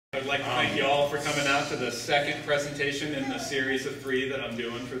I'd like to thank you all for coming out to the second presentation in the series of 3 that I'm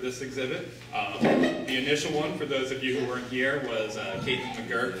doing for this exhibit. The initial one, for those of you who weren't here, was Caitlin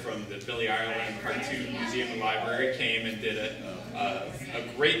McGurk from the Billy Ireland Cartoon Museum and Library came and did a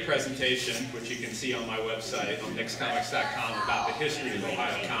great presentation, which you can see on my website on nixcomics.com, about the history of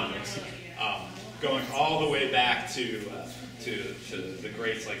Ohio comics, going all the way back to the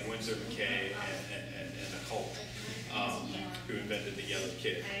greats like Winsor McCay and the Cult. Who invented the Yellow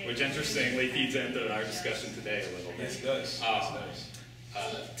Kid, which interestingly feeds into our discussion today a little bit. Yes, it does.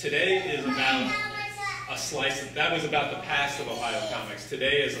 Today is about a slice, that was about the past of Ohio comics.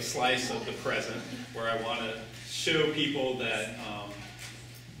 Today is a slice of the present, where I want to show people that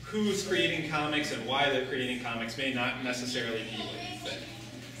who's creating comics and why they're creating comics may not necessarily be what you think.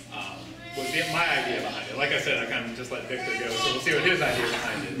 Was my idea behind it. Like I said, I kind of just let Victor go, so we'll see what his idea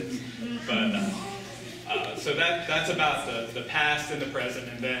behind it is. But so that's about the past and the present,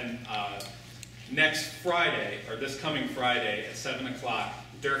 and then next Friday, or this coming Friday at 7 o'clock,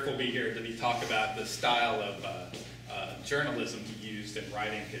 Dirk will be here to talk about the style of journalism he used in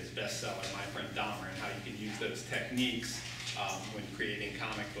writing his bestseller, My Friend Dahmer, and how you can use those techniques when creating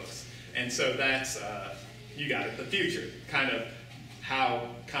comic books. And so that's, you got it, the future, kind of how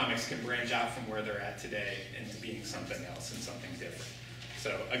comics can branch out from where they're at today into being something else and something different.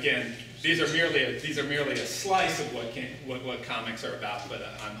 So again, these are merely a slice of what comics are about, but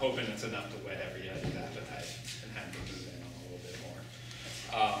I'm hoping it's enough to whet everybody's appetite and have them move in on a little bit more.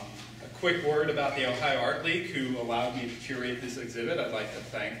 A quick word about the Ohio Art League, who allowed me to curate this exhibit. I'd like to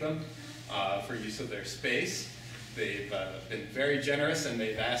thank them for use of their space. They've been very generous, and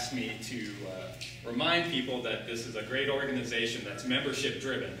they've asked me to remind people that this is a great organization that's membership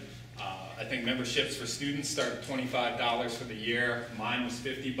driven. I think memberships for students start at $25 for the year. Mine was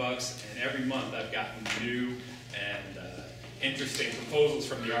 $50, and every month I've gotten new and interesting proposals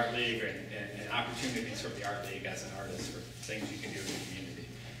from the Art League and opportunities from the Art League as an artist for things you can do in the community.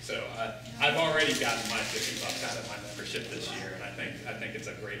 So I've already gotten my $50 out of my membership this year, and I think it's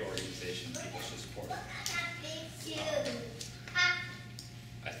a great organization. People should support it.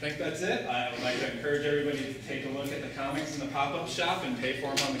 I think that's it. I would like to encourage everybody to take a look at the comics in the pop-up shop and pay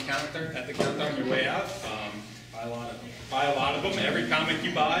for them on the counter, at the counter on your way out. Buy a lot of them. Buy a lot of them. Every comic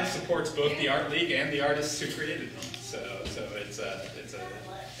you buy supports both the Art League and the artists who created them. So it's an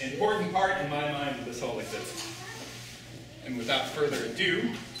important part in my mind of this whole exhibit. And without further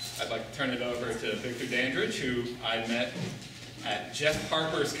ado, I'd like to turn it over to Victor Dandridge, who I met at Jeff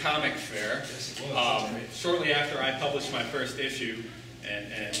Harper's Comic Fair shortly after I published my first issue.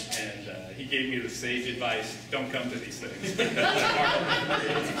 And he gave me the sage advice: don't come to these things. And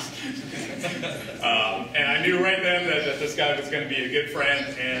I knew right then that this guy was going to be a good friend,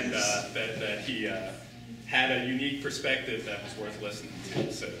 and that he had a unique perspective that was worth listening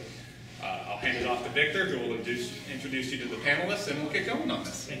to. So I'll hand it off to Victor, who will introduce you to the panelists, and we'll get going on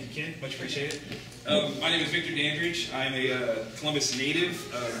this. Thank you, Ken. Much appreciated. My name is Victor Dandridge. I'm a Columbus native,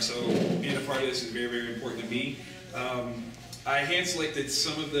 so being a part of this is very, very important to me. I hand-selected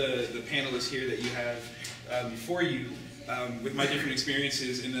some of the panelists here that you have before you. With my different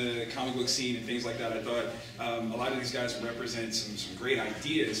experiences in the comic book scene and things like that, I thought a lot of these guys would represent some great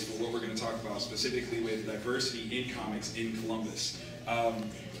ideas for what we're going to talk about, specifically with diversity in comics in Columbus.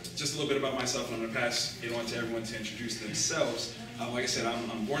 Just a little bit about myself, and I'm going to pass it on to everyone to introduce themselves. Like I said,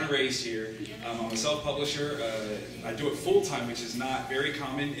 I'm born and raised here. I'm a self-publisher. I do it full-time, which is not very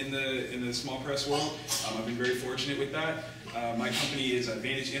common in the small press world. I've been very fortunate with that. My company is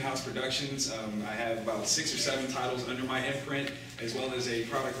Vantage In-House Productions. I have about 6 or 7 titles under my imprint, as well as a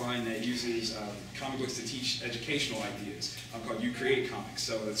product line that uses comic books to teach educational ideas. Called You Create Comics.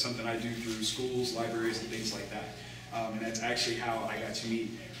 So it's something I do through schools, libraries, and things like that. And that's actually how I got to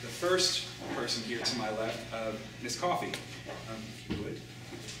meet the first person here to my left, Miss Coffey. If you would.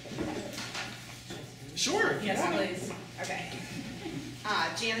 Sure. Yes, please. Okay.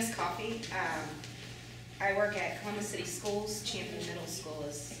 Janice Coffey. I work at Columbus City Schools. Champion Middle School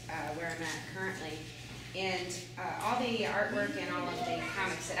is where I'm at currently. And all the artwork and all of the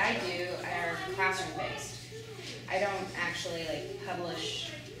comics that I do are classroom-based. I don't actually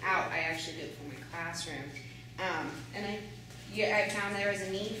publish out. I actually do it for my classroom. And I found there was a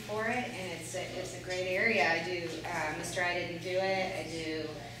need for it, and it's a great area. I do Mr. I Didn't Do It. I do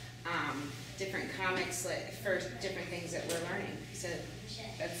different comics for different things that we're learning. So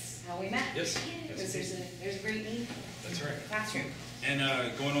that's how we met. Yes. Because there's a great need. That's right. Classroom. And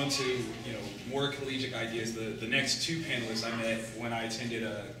going on to more collegiate ideas, the next 2 panelists I met when I attended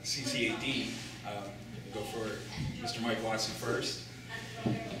CCAD. Go for Mr. Mike Watson first.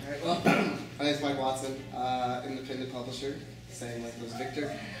 All right. Well, my name is Mike Watson, independent publisher. same like as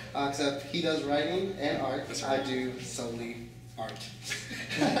Victor, except he does writing and art. That's right. I do solely art.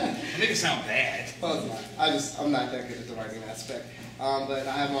 Make it sound bad. Well, it's not. I'm not that good at the writing aspect. But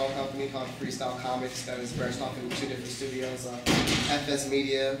I have my own company called Freestyle Comics that is branched off into 2 different studios. FS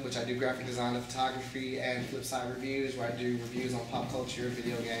Media, which I do graphic design and photography, and Flipside Reviews, where I do reviews on pop culture,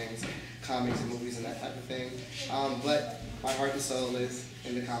 video games, comics and movies and that type of thing. But my heart and soul is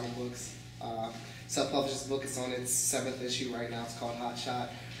in the comic books. Self-published this book. It's on its 7th issue right now. It's called Hot Shot.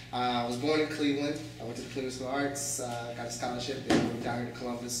 I was born in Cleveland. I went to the Cleveland School of Arts, got a scholarship, then moved down here to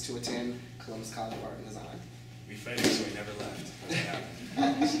Columbus to attend Columbus College of Art and Design. We fed him, so he never left.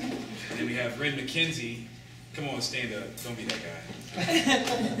 And then we have Ren McKinzie. Come on, stand up. Don't be that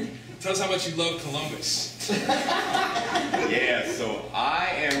guy. Tell us how much you love Columbus. Yeah, so I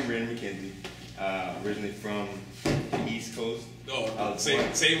am Ren McKinzie, originally from the East Coast. Oh,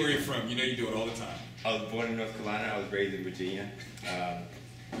 say where you're from. You know you do it all the time. I was born in North Carolina. I was raised in Virginia.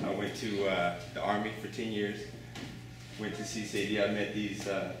 I went to the Army for 10 years. Went to CCAD. I met these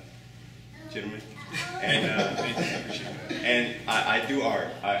gentlemen. And I do art.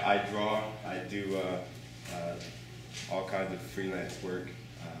 I draw. I do all kinds of freelance work,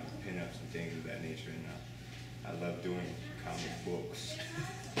 pinups and things of that nature. And I love doing comic books.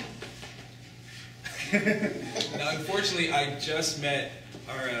 Now, unfortunately, I just met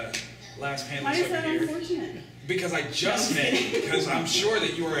our last panelist Why is over that here. unfortunate? Because I just met you. Because I'm sure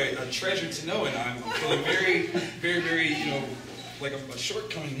that you are a treasure to know, and I'm feeling very, very, very, you know, like a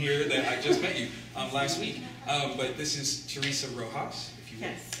shortcoming here that I just met you last week. But this is Theresa Rojas, if you will.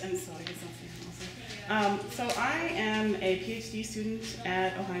 Yes, and so I guess I'll say also. So I am a PhD student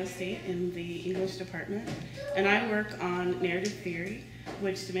at Ohio State in the English department, and I work on narrative theory,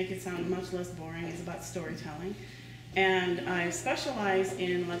 which, to make it sound much less boring, is about storytelling. And I specialize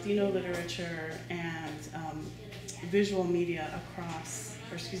in Latino literature and visual media across,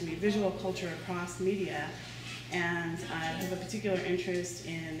 or excuse me, visual culture across media. And I have a particular interest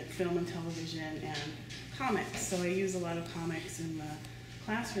in film and television and comics. So I use a lot of comics in the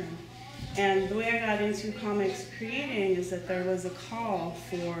classroom. And the way I got into comics creating is that there was a call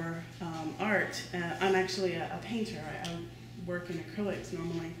for art. I'm actually a painter. I work in acrylics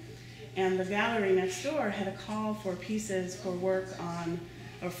normally. And the gallery next door had a call for pieces for work on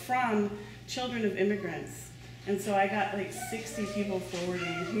or from children of immigrants. And so I got like 60 people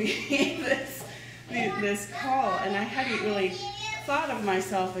forwarding me this call, and I hadn't really thought of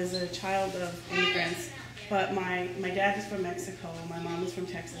myself as a child of immigrants, but my dad is from Mexico, my mom is from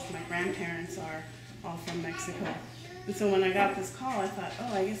Texas, my grandparents are all from Mexico. And so when I got this call, I thought,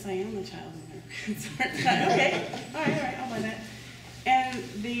 oh, I guess I am a child of immigrants. Okay, all right, I'll buy that. And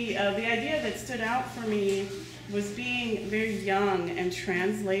the idea that stood out for me was being very young and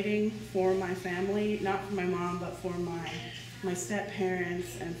translating for my family, not for my mom, but for my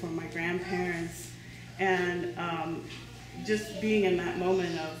step-parents and for my grandparents. And just being in that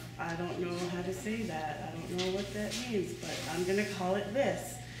moment of, I don't know how to say that, I don't know what that means, but I'm gonna call it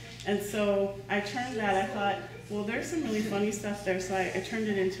this. And so I turned that, I thought, well, there's some really funny stuff there, so I turned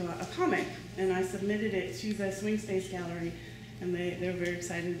it into a comic, and I submitted it to the Swing Space Gallery, and they were very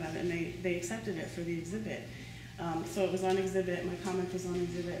excited about it, and they accepted it for the exhibit. So it was on exhibit, my comic was on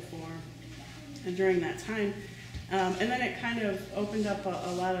exhibit during that time. And then it kind of opened up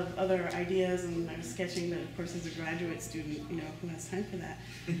a lot of other ideas, and I was sketching that, of course, as a graduate student, you know, who has time for that.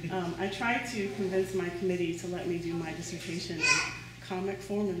 I tried to convince my committee to let me do my dissertation in comic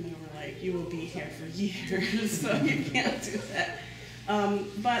form, and they were like, you will be here for years, so you can't do that.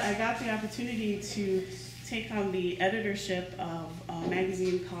 But I got the opportunity to take on the editorship of a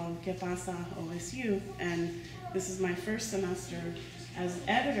magazine called Que Pasa OSU, and this is my first semester as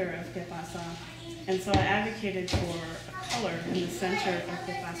editor of Que Pasa. And so I advocated for a color in the center of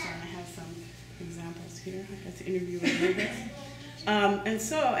Que Pasa, and I have some examples here. I got to interview Rojas. And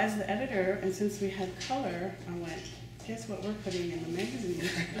so as the editor, and since we had color, I went, guess what we're putting in the magazine?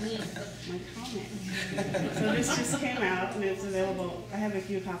 My comic. So this just came out, and it's available. I have a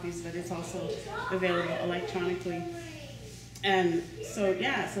few copies, but it's also available electronically. And so,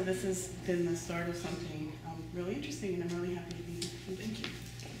 yeah, so this has been the start of something really interesting, and I'm really happy to be here. And thank you.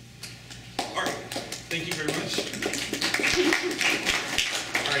 All right, thank you very much.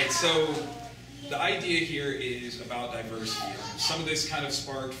 All right, so the idea here is about diversity. Some of this kind of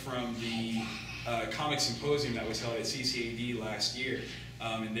sparked from the comic symposium that was held at CCAD last year.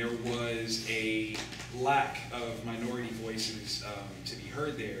 And there was a lack of minority voices to be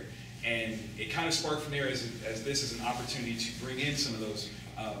heard there. And it kind of sparked from there as this is an opportunity to bring in some of those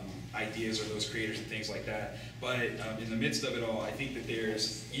ideas or those creators and things like that. But in the midst of it all, I think that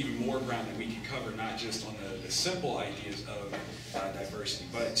there's even more ground that we can cover, not just on the simple ideas of diversity.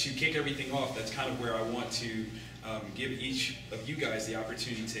 But to kick everything off, that's kind of where I want to give each of you guys the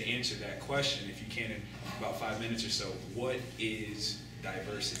opportunity to answer that question, if you can, in about 5 minutes or so. What is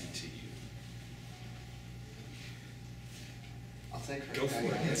diversity to you? I'll take her. Go for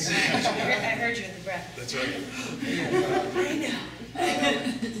it. I heard you in the breath. That's right.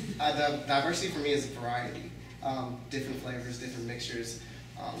 I know. Diversity for me is variety. Different flavors, different mixtures,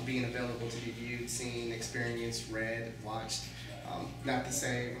 being available to be viewed, seen, experienced, read, watched. Not the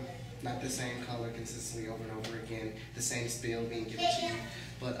same color consistently over and over again, the same spiel being given to you,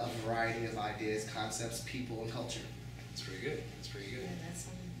 but a variety of ideas, concepts, people, and culture. That's pretty good. That's pretty good. Yeah, that's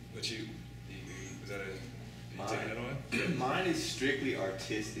What you was that a? You taking that on? Mine is strictly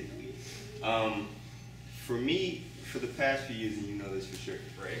artistically. For me, for the past few years, and you know this for sure,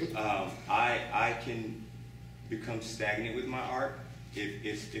 Right. I can become stagnant with my art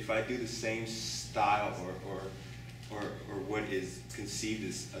if I do the same style or what is conceived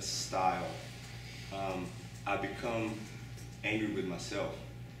as a style. I become angry with myself.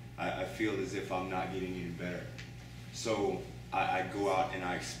 I feel as if I'm not getting any better. So I go out and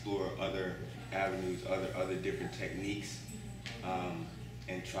I explore other avenues, other different techniques,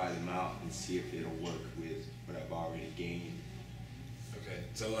 and try them out and see if it'll work with what I've already gained. Okay.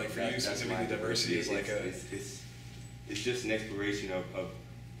 So like for you specifically, diversity is like it's just an exploration of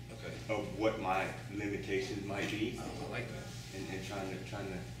okay. of what my limitations might be, Oh, I like that. and trying to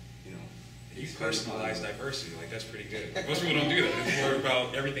you know. You personalize diversity, like that's pretty good. Like, most people don't do that. It's more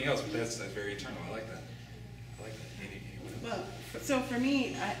about everything else, but that's very internal. I like that. I like that. Anyone else? Well, so for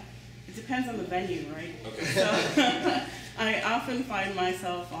me, it depends on the venue, right? Okay. So I often find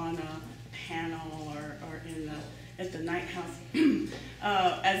myself on a panel or at the Night House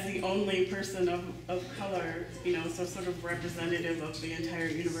as the only person of color, you know, so sort of representative of the entire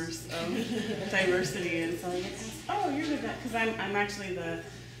universe of diversity. And so I get asked, oh, you're the guy, because I'm actually the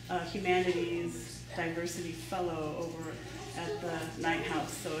Humanities Diversity Fellow over at the Night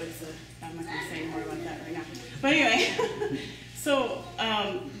House. So I'm not going to say more about that right now. But anyway, so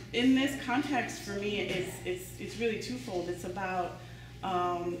in this context, for me, it's really twofold. It's about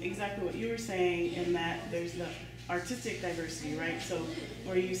exactly what you were saying, in that there's the artistic diversity, right? So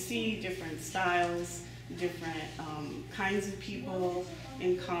where you see different styles, different kinds of people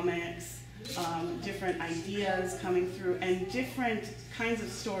in comics, different ideas coming through, and different kinds of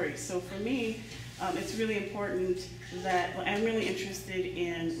stories. So for me, it's really important that I'm really interested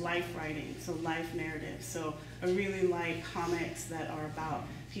in life writing, so life narratives. So I really like comics that are about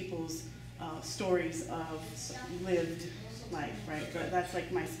people's stories of lived life, right? But that's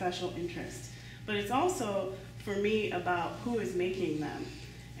like my special interest. But it's also, for me, about who is making them.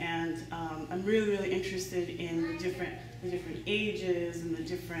 And I'm really, really interested in the different ages and the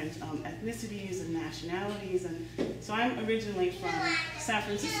different ethnicities and nationalities. And so I'm originally from San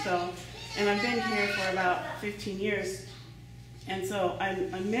Francisco, and I've been here for about 15 years. And so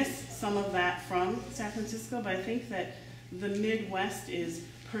I miss some of that from San Francisco, but I think that the Midwest is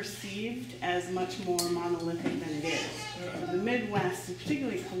perceived as much more monolithic than it is. The Midwest, and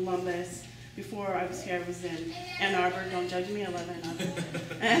particularly Columbus. Before I was here, I was in Ann Arbor. Don't judge me, I love Ann Arbor.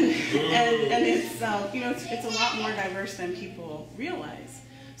 And it's you know, it's a lot more diverse than people realize.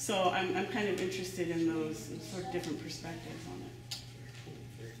 So I'm kind of interested in those sort of different perspectives on it.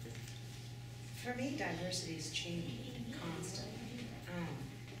 Very cool. For me, diversity is changing constantly.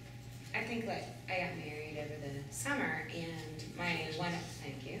 I think like I got married over the summer, and my one,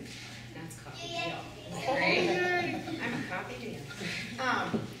 thank you, that's coffee deal. Great. I'm a coffee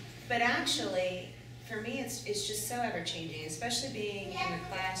deal. But actually, for me, it's just so ever-changing, especially being in the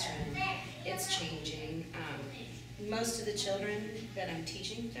classroom, it's changing. Most of the children that I'm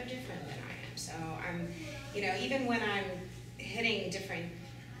teaching, they're different than I am. So I'm, you know, even when I'm hitting different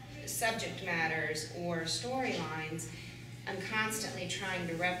subject matters or storylines, I'm constantly trying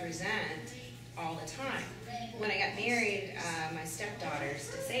to represent all the time. When I got married, my stepdaughter's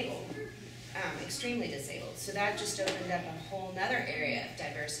disabled. Extremely disabled. So that just opened up a whole nother area of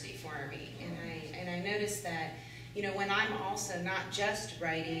diversity for me. And I noticed that, you know, when I'm also not just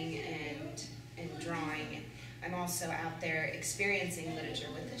writing and drawing, I'm also out there experiencing literature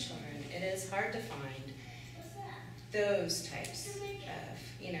with the children. It is hard to find those types of,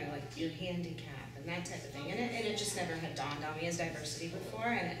 you know, like your handicap and that type of thing. And it just never had dawned on me as diversity before,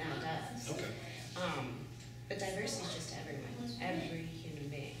 and it now does. Okay. But diversity is just everyone, every human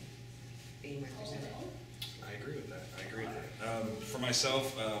being represented. I agree with that. I agree with that. For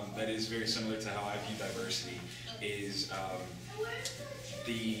myself, that is very similar to how I view diversity. Is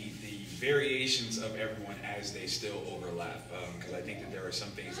the variations of everyone as they still overlap. Because I think that there are some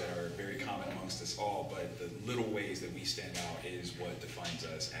things that are very common amongst us all, but the little ways that we stand out is what defines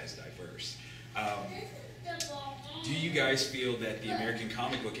us as diverse. Do you guys feel that the American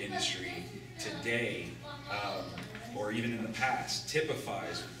comic book industry today, or even in the past,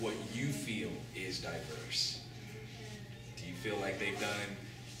 typifies what you feel is diverse? Do you feel like they've done?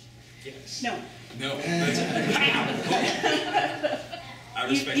 Yes. No. No. That's, I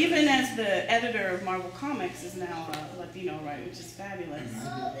respect Even that. as the editor of Marvel Comics is now a Latino, right, which is fabulous,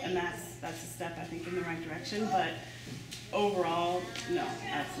 and that's a step I think in the right direction. But overall, no,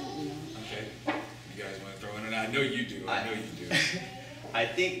 absolutely not. Okay. You guys want to throw in an? I know you do. I know you do. I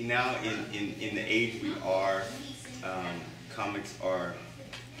think now in the age we are, comics are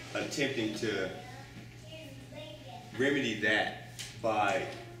attempting to remedy that by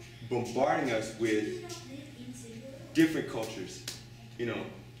bombarding us with different cultures. You know,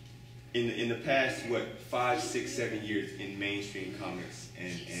 in the past, what, 5, 6, 7 years in mainstream comics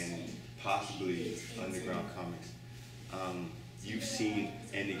and possibly underground comics, you've seen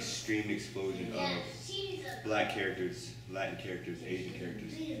an extreme explosion of black characters, Latin characters, Asian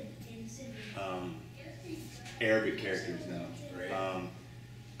characters, Arabic characters now.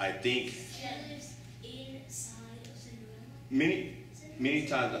 I think many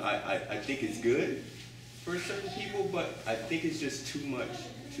times I think it's good for certain people, but I think it's just too much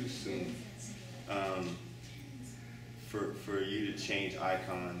too soon for you to change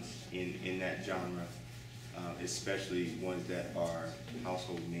icons in that genre, especially ones that are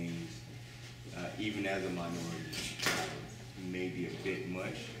household names, even as a minority, maybe a bit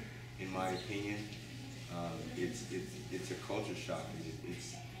much, in my opinion. It's a culture shock.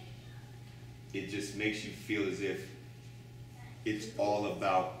 It just makes you feel as if it's all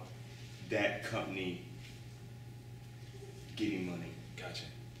about that company getting money. Gotcha.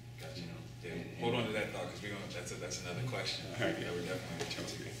 You know. Yeah. Hold on to that thought, because that's another question. All right. Yeah, we're definitely going to jump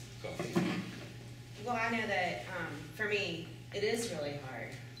to it. Coffee. Well, I know that for me, it is really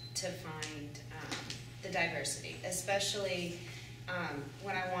hard to find the diversity, especially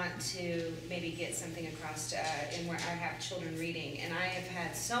when I want to maybe get something across and where I have children reading. And I have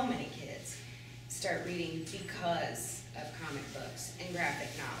had so many kids start reading because of comic books and graphic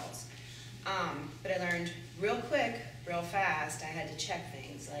novels. But I learned real quick, real fast, I had to check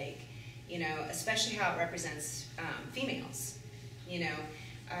things like, you know, especially how it represents females. You know,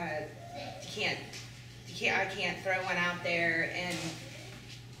 I can't throw one out there and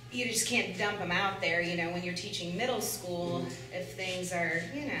you just can't dump them out there, you know, when you're teaching middle school, if things are,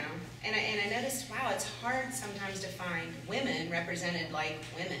 you know, and I noticed, wow, it's hard sometimes to find women represented like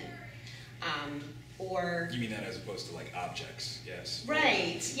women. Or You mean that as opposed to like objects, yes.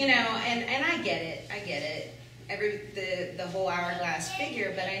 right, you know, and I get it. The whole hourglass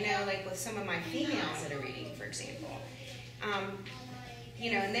figure, but I know like with some of my females that are reading, for example,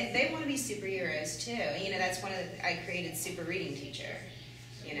 you know, and they want to be superheroes too. You know, that's I created Super Reading Teacher,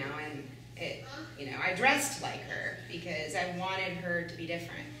 you know, and it, you know, I dressed like her because I wanted her to be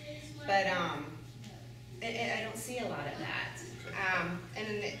different. But I don't see a lot of that.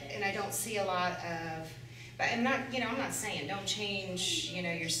 And I don't see a lot of, but I'm not, you know, I'm not saying don't change, you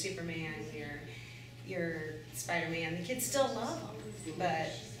know, your Superman, your Spider-Man. The kids still love them,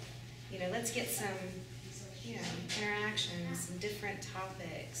 but, you know, let's get some, you know, interactions, some different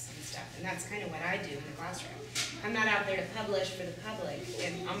topics and stuff. And that's kind of what I do in the classroom. I'm not out there to publish for the public,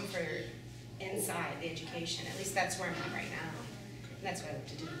 and I'm for inside the education. At least that's where I'm at right now. And that's what I like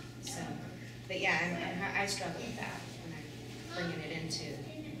to do. So, but yeah, I struggle with that when I'm bringing it into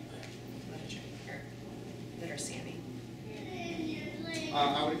literature or literacy.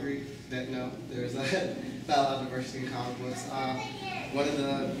 I would agree that no, there's not a lot of diversity in comic books. One of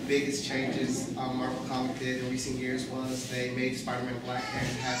the biggest changes Marvel Comics did in recent years was they made Spider-Man black and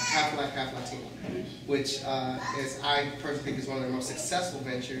half black, half Latino, which is, I personally think, is one of their most successful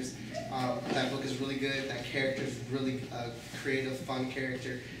ventures. That book is really good. That character is really creative, fun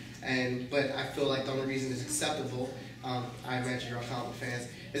character, but I feel like the only reason it's acceptable, I imagine you're all comic fans,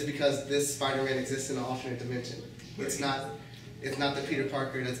 is because this Spider-Man exists in an alternate dimension. It's not the Peter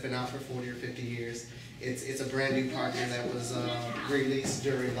Parker that's been out for 40 or 50 years. It's a brand new Parker that was released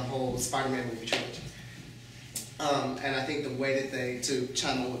during the whole Spider-Man movie trilogy. And I think the way that to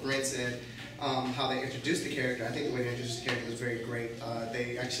chime on what Brent said, how they introduced the character, I think the way they introduced the character was very great.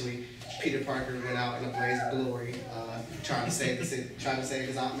 Peter Parker went out in a blaze of glory, trying to save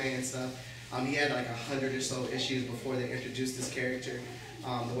his Aunt May and stuff. He had like 100 or so issues before they introduced this character.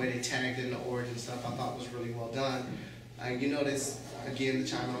 The way they tagged in the origin stuff I thought was really well done. You notice, again, the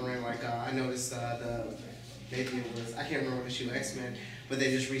chime on ring, like I noticed maybe it was, I can't remember what issue of X-Men, but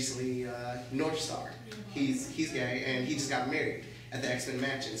they just recently, North Star, he's gay and he just got married at the X-Men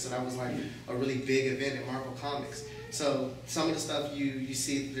Mansion. So that was like a really big event at Marvel Comics. So some of the stuff you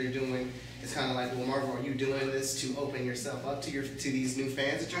see that they're doing, it's kind of like, well, Marvel, are you doing this to open yourself up to these new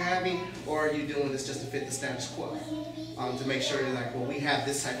fans that you're having, or are you doing this just to fit the status quo? To make sure that, like, well, we have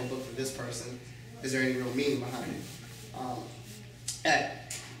this type of book for this person. Is there any real meaning behind it?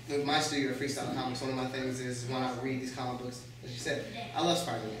 At my studio at Freestyle Comics, one of my things is when I read these comic books, as you said, I love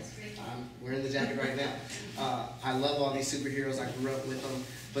Spider-Man. Wearing the jacket right now. I love all these superheroes. I grew up with them.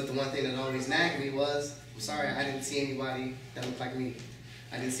 But the one thing that always nagged me was, I'm sorry, I didn't see anybody that looked like me.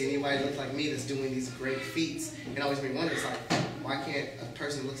 I didn't see anybody that looked like me that's doing these great feats. And it always made me wonder, it's like, why can't a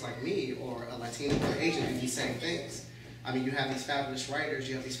person that looks like me or a Latino or Asian do these same things? I mean, you have these fabulous writers,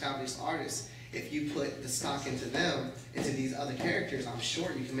 you have these fabulous artists. If you put the stock into them, into these other characters, I'm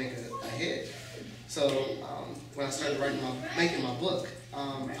sure you can make a hit. So when I started making my book,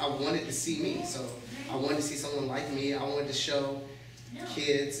 I wanted to see me. So I wanted to see someone like me. I wanted to show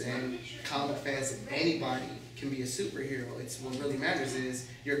kids and comic fans that anybody can be a superhero. It's what really matters is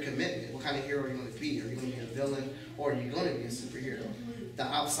your commitment. What kind of hero are you going to be? Are you going to be a villain, or are you going to be a superhero? The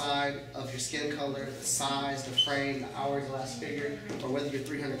outside of your skin color, the size, the frame, the hourglass figure, or whether you're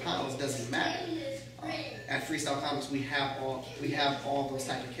 300 pounds doesn't matter. At Freestyle Comics, we have all those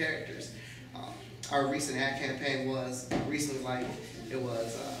type of characters. Our recent ad campaign was recently like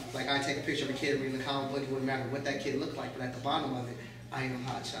I take a picture of a kid reading the comic book. It wouldn't matter what that kid looked like, but at the bottom of it, I am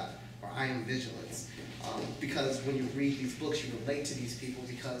Hotshot or I am Vigilance. Because when you read these books, you relate to these people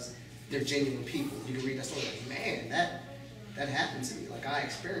because they're genuine people. You can read that story like, man, that happened to me. Like, I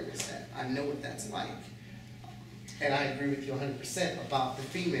experienced that. I know what that's like. And I agree with you 100% about the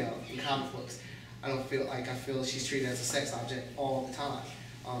female in comic books. I feel she's treated as a sex object all the time.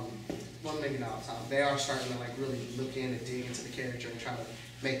 Well, maybe not all the time. They are starting to like really look in and dig into the character and try to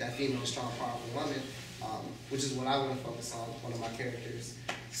make that female a strong, powerful woman, which is what I want to focus on. One of my characters,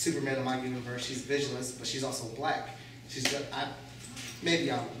 Superman in my universe, she's Vigilance, but she's also black. She's just,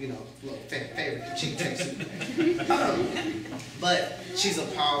 maybe I'm, a little favorite, she can take Superman. But she's a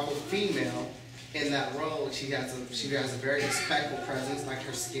powerful female in that role. She has a very respectful presence, like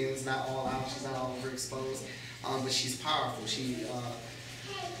her skin's not all out, she's not all overexposed, but she's powerful.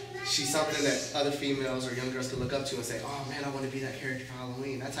 She's something that other females or young girls could look up to and say, oh man, I want to be that character for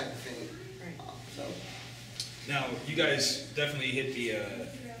Halloween, that type of thing. So. Now, you guys definitely hit the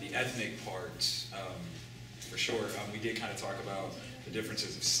ethnic part for sure. We did kind of talk about the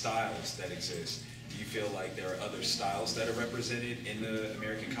differences of styles that exist. Do you feel like there are other styles that are represented in the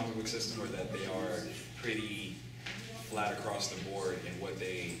American comic book system, or that they are pretty flat across the board in what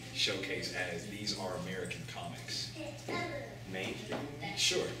they showcase as these are American comics? Mainstream?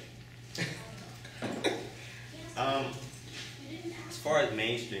 Sure. As far as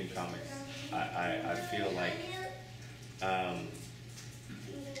mainstream comics, I feel like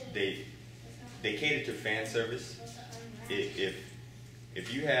they cater to fan service.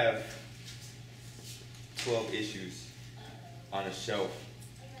 If you have 12 issues on a shelf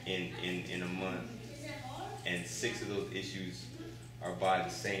in a month, and 6 of those issues are by the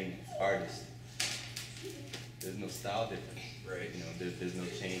same artist, there's no style difference. Right. There's no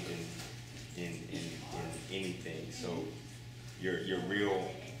change in anything. So your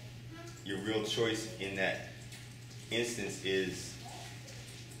real choice in that instance is,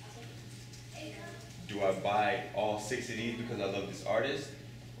 do I buy all 6 of these because I love this artist,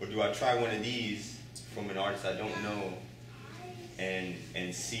 or do I try one of these from an artist I don't know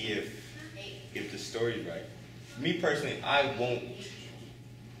and see if the story's right? Me personally, I won't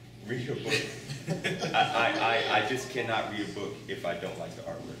read a book. I just cannot read a book if I don't like the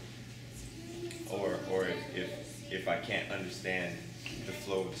artwork, or if I can't understand the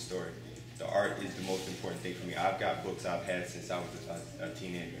flow of the story. The art is the most important thing for me. I've got books I've had since I was a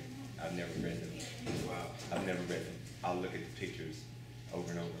teenager. I've never read them. Wow. I've never read them. I'll look at the pictures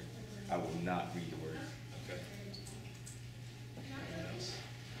over and over. I will not read the words. Okay. Anyone else?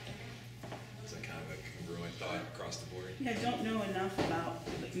 Is that kind of a congruent thought across the board? Yeah, I don't know enough about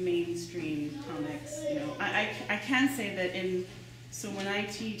mainstream comics. I can say that so when I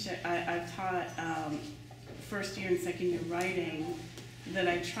teach, I've taught first year and second year writing, that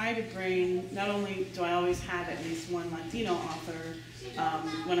I try to bring, not only do I always have at least one Latino author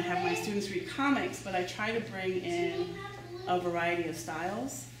when I have my students read comics, but I try to bring in a variety of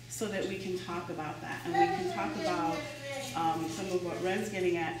styles so that we can talk about that. And we can talk about some of what Ren's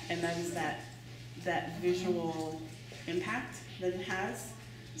getting at, and that is that visual impact that it has.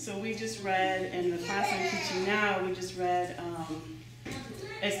 So we just read, in the class I'm teaching now, we just read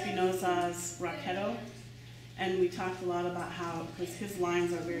Espinosa's Rocketto, and we talked a lot about how, because his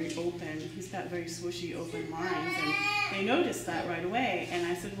lines are very open, he's got very swooshy open lines, and they noticed that right away. And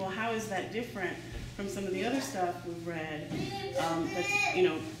I said, well, how is that different from some of the other stuff we've read that's, you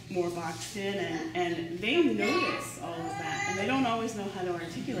know, more boxed in, and they notice all of that, and they don't always know how to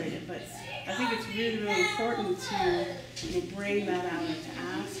articulate it, but I think it's really, really important to, you know, bring that out and to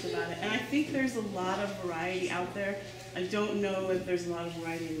ask about it. And I think there's a lot of variety out there. I don't know if there's a lot of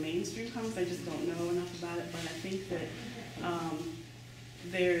variety in mainstream comics. I just don't know enough about it, but I think that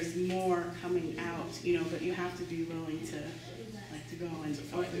there's more coming out, you know, but you have to be willing to, like, to go and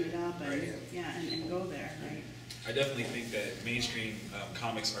open it up and, yeah, and go there, right? I definitely think that mainstream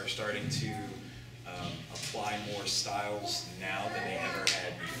comics are starting to apply more styles now than they ever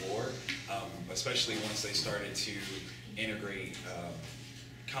had before, especially once they started to integrate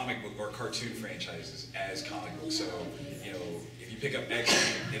comic book or cartoon franchises as comic books. So, you know, if you pick up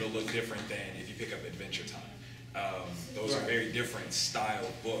X-Men, it'll look different than if you pick up Adventure Time. Those are very different style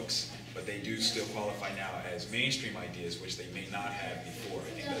books, but they do still qualify now as mainstream ideas, which they may not have before.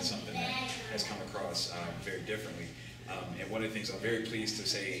 I think that's something that has come across very differently. And one of the things I'm very pleased to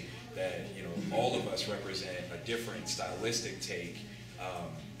say that, you know, all of us represent a different stylistic take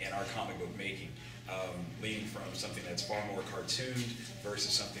in our comic book making, leaning from something that's far more cartooned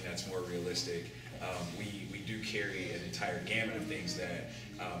versus something that's more realistic. We do carry an entire gamut of things that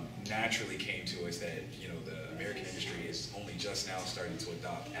naturally came to us that, you know, the American industry is only just now starting to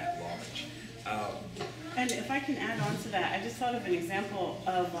adopt at large. And if I can add on to that, I just thought of an example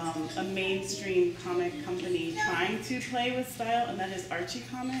of a mainstream comic company trying to play with style, and that is Archie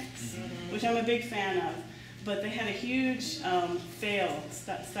Comics, which I'm a big fan of. But they had a huge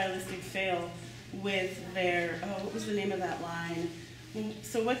stylistic fail with their, what was the name of that line?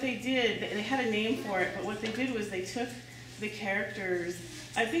 So what they did, they had a name for it, but what they did was they took the characters,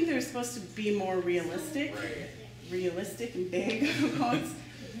 I think they were supposed to be more realistic, realistic and big, quotes.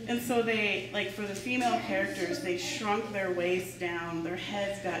 And so they, like for the female characters, they shrunk their waist down, their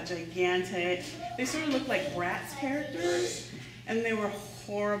heads got gigantic. They sort of looked like Bratz characters, and they were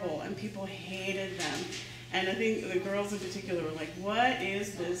horrible, and people hated them. And I think the girls in particular were like, what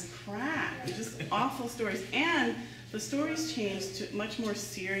is this crap? Just awful stories. And the stories changed to much more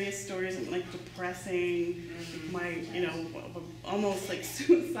serious stories, and like depressing, you know, almost like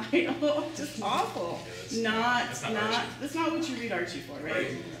suicidal, just awful. Yeah, that's not what you read Archie for,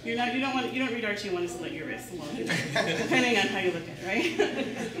 right? You don't read Archie and want to slit your wrists alone, depending on how you look at it, right?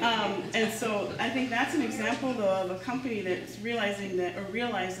 And so I think that's an example though of a company that's realized at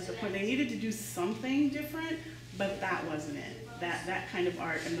the point they needed to do something different, but that wasn't it. That kind of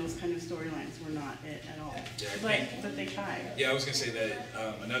art and those kind of storylines were not it at all. Yeah, but they tried. Yeah, I was going to say that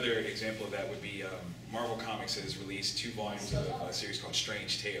another example of that would be Marvel Comics has released 2 volumes of a series called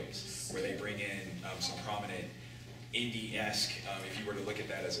Strange Tales, where they bring in some prominent indie-esque, if you were to look at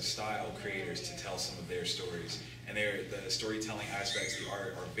that as a style, creators to tell some of their stories. And the storytelling aspects, the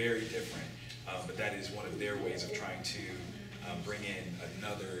art are very different, but that is one of their ways of trying to bring in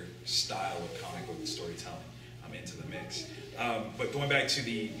another style of comic book storytelling into the mix. But going back to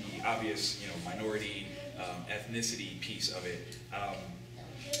the obvious, you know, minority ethnicity piece of it,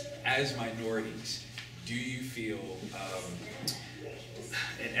 as minorities, do you feel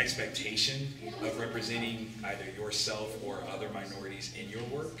an expectation of representing either yourself or other minorities in your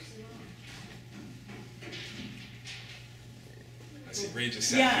work? I see Ray just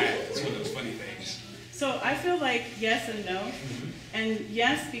sat back. It's one of those funny things. So I feel like yes and no. And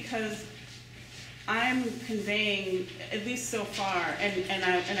yes, because I'm conveying, at least so far, and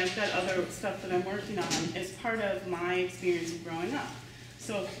I've got other stuff that I'm working on as part of my experience of growing up.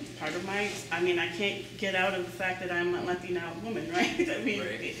 So part of my, I mean, I can't get out of the fact that I'm a Latina woman, right? I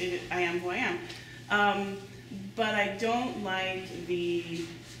mean, I am who I am. But I don't like the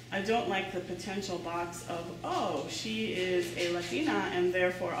potential box of, oh, she is a Latina and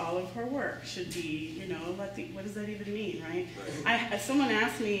therefore all of her work should be, you know, what does that even mean, right? Someone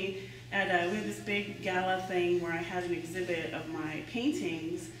asked me we had this big gala thing where I had an exhibit of my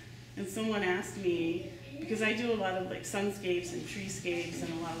paintings, and someone asked me, because I do a lot of like sunscapes and treescapes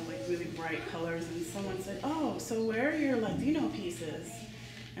and a lot of like really bright colors, and someone said, oh, so where are your Latino pieces?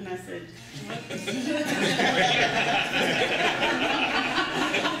 And I said, what?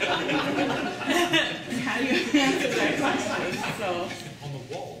 How do you answer that question? So, on the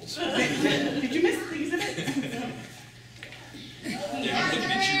walls. Did you miss the exhibit? Yeah, I'm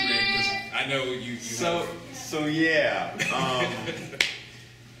looking at you, Ray, because I know you So yeah,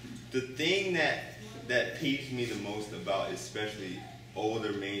 the thing that that peeves me the most about especially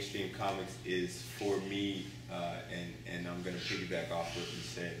older mainstream comics is for me, and I'm going to piggyback off what you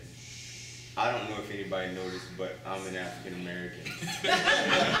said. I don't know if anybody noticed, but I'm an African American.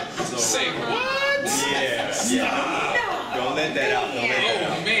 So, say what? Yeah. Don't let that out. Don't let that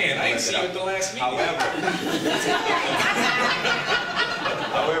out. Oh man, I didn't see you at the last meeting.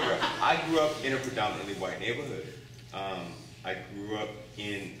 However, I grew up in a predominantly white neighborhood. I grew up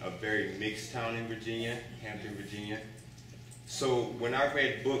in a very mixed town in Virginia, Hampton, Virginia. So when I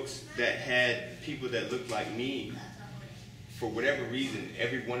read books that had people that looked like me, for whatever reason,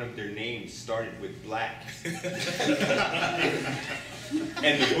 every one of their names started with black.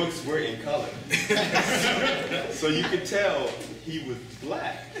 And the books were in color. So you could tell he was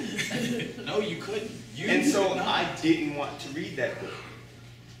black. No, you couldn't. And so I didn't want to read that book.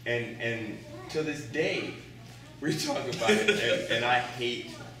 And to this day, we talk about it, and I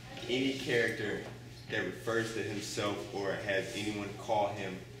hate any character that refers to himself or has anyone call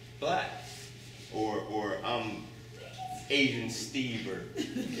him black or Asian Steve, or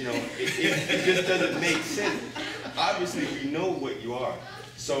it just doesn't make sense. Obviously, we know what you are.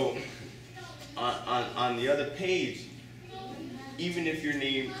 So on the other page, even if your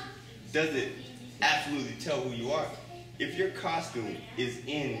name doesn't absolutely tell who you are, if your costume is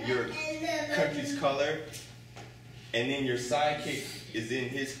in your country's color, and then your sidekick is in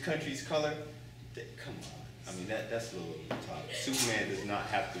his country's color, come on. I mean, that's a little over the top. Superman does not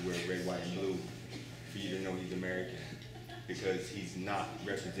have to wear red, white, and blue for you to know he's American, because he's not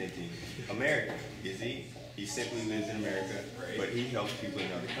representing America, is he? He simply lives in America, but he helps people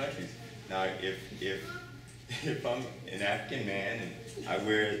in other countries. Now, if I'm an African man and I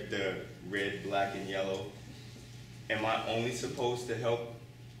wear the red, black, and yellow, am I only supposed to help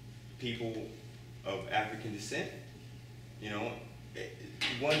people of African descent?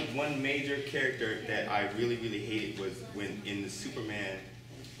 One major character that I really hated was when in the Superman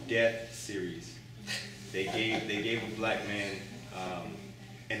Death series, they gave a black man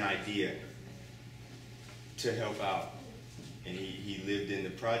an idea to help out, and he lived in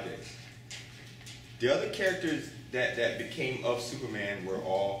the projects. The other characters that became of Superman were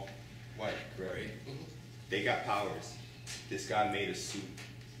all white, correct? Right. They got powers. This guy made a suit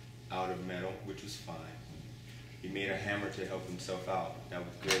out of metal, which was fine. He made a hammer to help himself out. That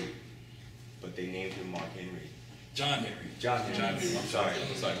was great. But they named him Mark Henry. John Henry. John Henry. I'm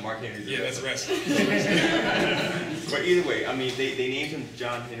sorry. Mark Henry's yeah, that's wrestling. But either way, I mean, they named him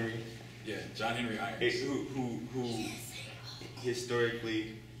John Henry. Yeah, John Henry Irons. Who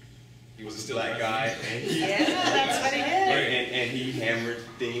historically, he was a still black guy. And That's what he did. And he hammered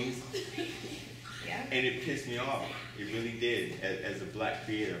things. Yeah. And it pissed me off. It really did. As a black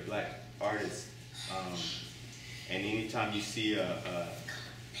creator, a black artist. And anytime you see a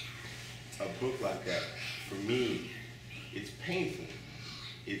book like that, for me, it's painful.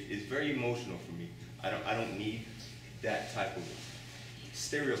 It's very emotional for me. I don't need that type of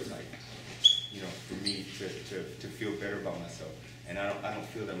stereotype, for me to feel better about myself. And I don't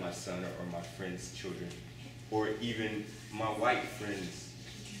feel that my son or my friends' children, or even my white friends,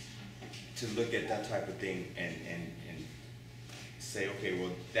 to look at that type of thing and say, okay,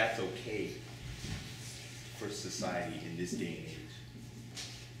 well, that's okay for society in this day and age.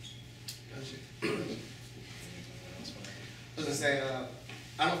 I was going to say,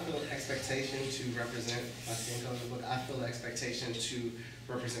 I don't feel an expectation to represent my skin color book. I feel an expectation to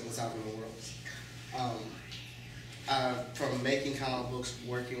represent what's out in the world. From making comic books,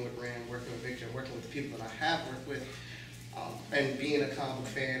 working with Rand, working with Victor, working with the people that I have worked with, and being a comic book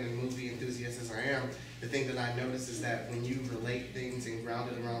fan and movie enthusiast as I am, the thing that I notice is that when you relate things and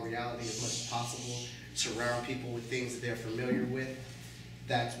ground it around reality as much as possible, surround people with things that they're familiar with,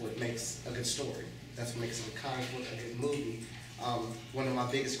 that's what makes a good story. That's what makes a comic book a good movie. One of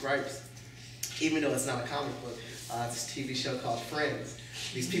my biggest gripes, even though it's not a comic book, it's a TV show called Friends.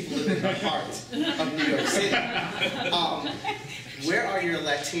 These people live in the heart of New York City. Where are your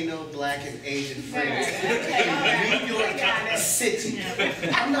Latino, Black, and Asian friends? New York City.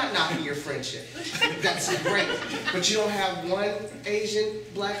 I'm not knocking your friendship. That's great. But you don't have one Asian,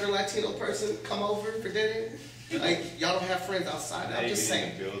 Black, or Latino person come over for dinner? Like, y'all don't have friends outside? I'm just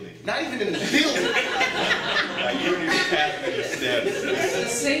saying. Not even in the building. Like, you don't even pass me the steps. The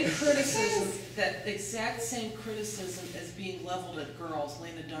same criticism, that exact same criticism is being leveled at girls,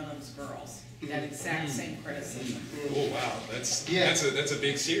 Lena Dunham's girls. That exact same criticism. Oh wow, that's a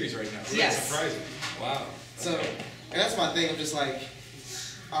big series right now. So yes. That's surprising. Wow. So, and that's my thing. I'm just like,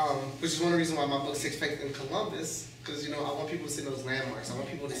 which is one of the reasons why my book takes place in Columbus, because I want people to see those landmarks. I want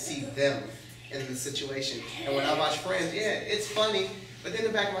people to see them in the situation. And when I watch Friends, yeah, it's funny, But then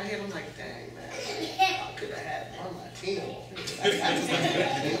in the back of my head, I'm like, dang, man, I could have had one Latino. I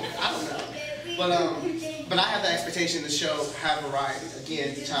don't know. But I have the expectation to show, have variety.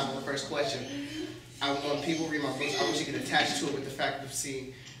 Again, to chime on the first question, I want people to read my books. I want you to get attached to it with the fact of,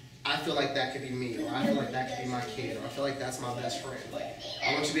 see, I feel like that could be me, or I feel like that could be my kid, or I feel like that's my best friend. Like,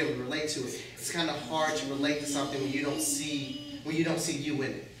 I want you to be able to relate to it. It's kind of hard to relate to something when you don't see you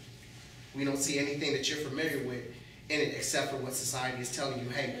in it. We don't see anything that you're familiar with in it, except for what society is telling you.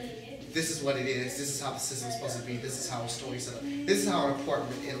 Hey, this is what it is. This is how the system is supposed to be. This is how a story set up. This is how an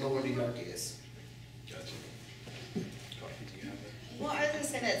apartment in Lower New York is. Gotcha. Coffey, do you have that? Well, I was going to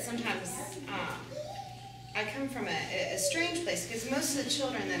say that sometimes I come from a strange place, because most of the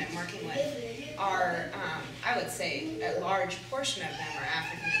children that I'm working with are, I would say, a large portion of them are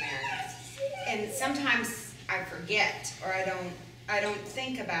African Americans. And sometimes I forget, or I don't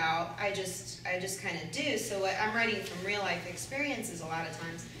think about, I just kind of do. So I'm writing from real life experiences a lot of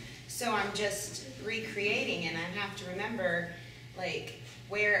times. So I'm just recreating, and I have to remember like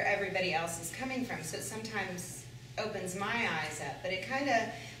where everybody else is coming from. So it sometimes opens my eyes up. But it kind of,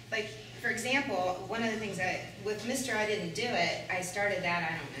 like, for example, one of the things with Mr. I Didn't Do It, I started that,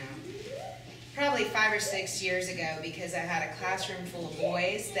 I don't know, probably 5 or 6 years ago, because I had a classroom full of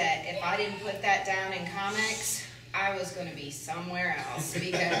boys that if I didn't put that down in comics, I was going to be somewhere else,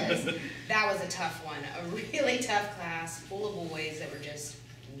 because that was a tough one, a really tough class full of boys that were just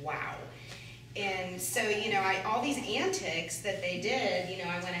wow. And so, you know, all these antics that they did, you know,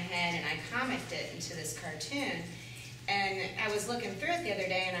 I went ahead and I comicked it into this cartoon. And I was looking through it the other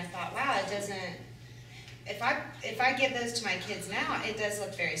day, and I thought, wow, it doesn't, if I give those to my kids now, it does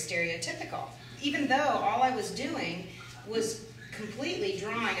look very stereotypical. Even though all I was doing was completely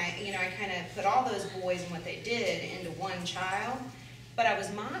drawing, I kind of put all those boys and what they did into one child, but I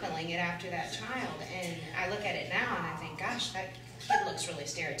was modeling it after that child. And I look at it now and I think, gosh, that kid looks really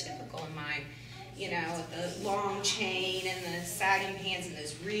stereotypical in my, you know, with the long chain and the sagging pants and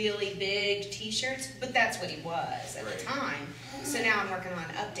those really big t-shirts, but that's what he was at the time. So now I'm working on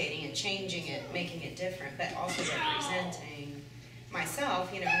updating it, changing it, making it different, but also representing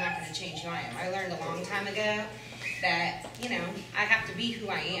myself. You know, I'm not going to change who I am. I learned a long time ago that, you know, I have to be who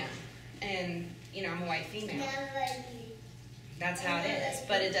I am. And, you know, I'm a white female. That's how it is.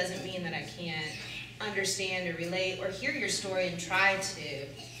 But it doesn't mean that I can't understand or relate or hear your story and try to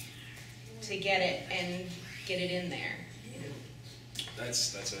get it and get it in there. You know?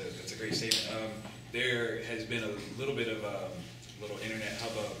 That's a great statement. There has been a little bit of a little internet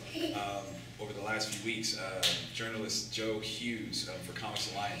hubbub over the last few weeks. Journalist Joe Hughes for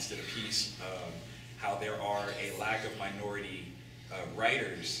Comics Alliance did a piece how there are a lack of minority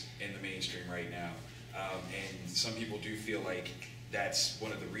writers in the mainstream right now, and some people do feel like that's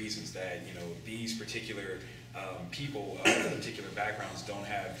one of the reasons that, you know, these particular people of particular backgrounds don't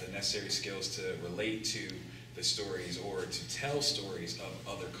have the necessary skills to relate to the stories or to tell stories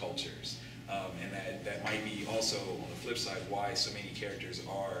of other cultures. And that might be also, on the flip side, why so many characters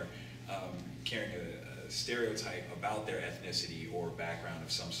are carrying a stereotype about their ethnicity or background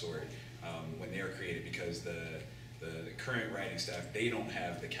of some sort when they're created, because the current writing staff, they don't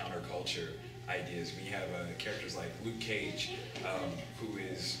have the counterculture ideas. We have characters like Luke Cage, who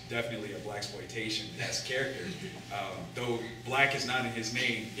is definitely a blaxploitation-esque character. Though black is not in his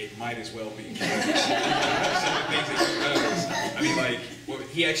name, it might as well be. Some of the things that he does. I mean, like, well,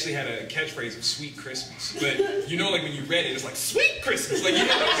 he actually had a catchphrase of "Sweet Christmas," but you know, like when you read it, it's like "Sweet Christmas." Like, you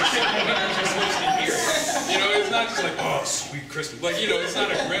know, it's just something you're supposed to hear. You know, it's not just like "Oh, sweet Christmas." Like, you know, it's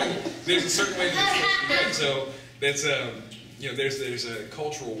not a grim. There's a certain way that it's supposed to be read. So that's you know, there's a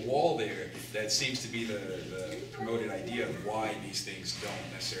cultural wall there that seems to be the promoted idea of why these things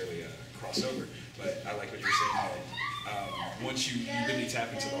don't necessarily cross over. But I like what you're saying, that once you really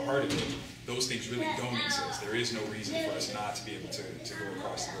tap into the heart of it, those things really don't exist. There is no reason for us not to be able to go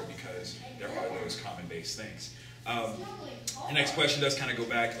across the world, because there are those common-based things. The next question does kind of go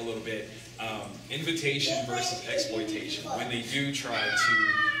back a little bit. Invitation versus exploitation. When they do try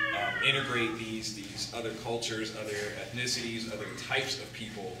to integrate these other cultures, other ethnicities, other types of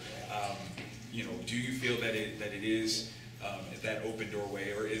people, you know, do you feel that it is that open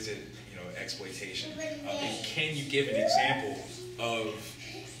doorway, or is it, you know, exploitation? And can you give an example of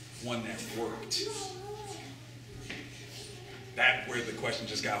one that worked? That where the question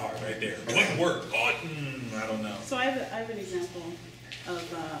just got hard right there. What worked? Oh, I don't know. So I have an example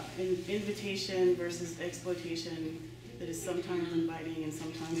of invitation versus exploitation that is sometimes inviting and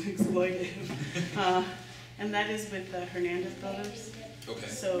sometimes exploitive. And that is with the Hernandez brothers. Okay.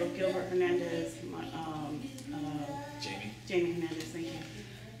 So Gilbert Hernandez, Jamie. Jamie Hernandez, thank you.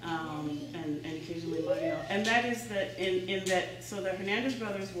 And occasionally Mario. And that is that in that, so the Hernandez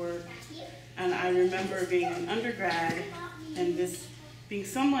brothers work, and I remember being an undergrad and this being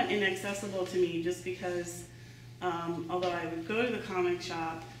somewhat inaccessible to me just because although I would go to the comic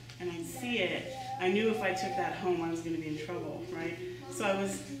shop and I'd see it, I knew if I took that home I was going to be in trouble, right? So I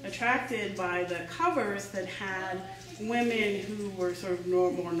was attracted by the covers that had women who were sort of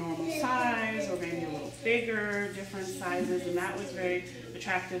more normal size or maybe a little bigger, different sizes, and that was very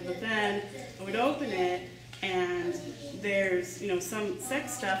attractive. But then I would open it and there's, you know, some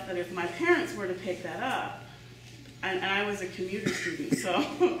sex stuff that if my parents were to pick that up, and I was a commuter student, so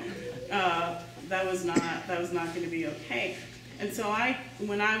that was not going to be okay. And so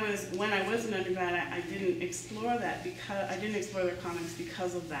when I was an undergrad, I didn't explore that because I didn't explore their comics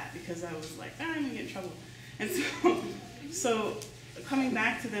because of that, because I was like, I'm gonna get in trouble. And so coming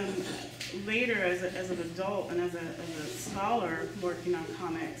back to them later as an adult and as a scholar working on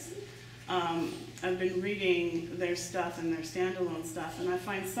comics, I've been reading their stuff and their standalone stuff, and I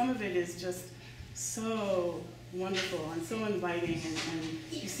find some of it is just so wonderful and so inviting, and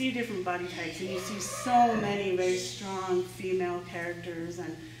you see different body types, and you see so many very strong female characters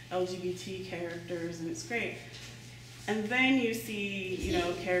and LGBT characters, and it's great. And then you see, you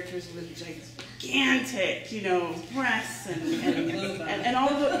know, characters with gigantic, you know, breasts and all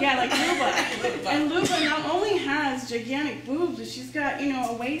the, yeah, like Luba. And Luba not only has gigantic boobs, but she's got, you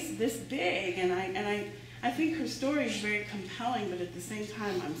know, a waist this big, and I think her story is very compelling, but at the same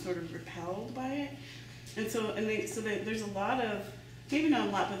time I'm sort of repelled by it. And so there's a lot of, maybe not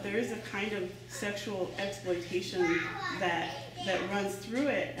a lot, but there is a kind of sexual exploitation that runs through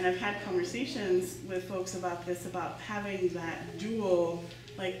it. And I've had conversations with folks about this, about having that dual,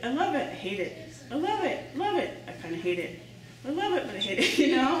 like, I love it, I hate it. I love it, I kind of hate it. I love it, but I hate it,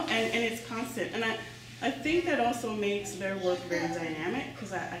 you know? And it's constant. And I think that also makes their work very dynamic,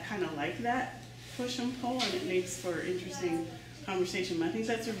 because I kind of like that push and pull, and it makes for interesting conversation. But I think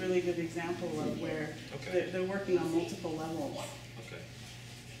that's a really good example of where they're working on multiple levels. Okay.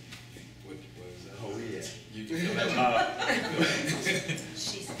 What was that? Oh yeah. You can feel that.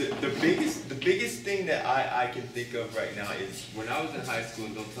 The biggest thing that I can think of right now is when I was in high school,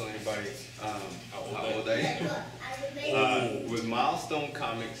 and don't tell anybody how old I am. With Milestone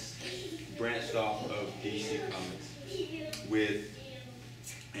Comics branched off of DC Comics with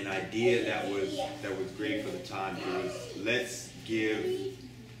an idea that was great for the time. It was, let's give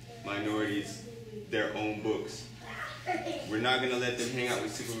minorities their own books. We're not going to let them hang out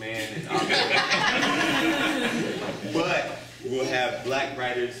with Superman and Aquaman. But we'll have black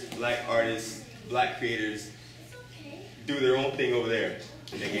writers, black artists, black creators do their own thing over there,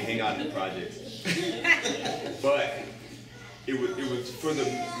 and they can hang out in the projects. But it was for the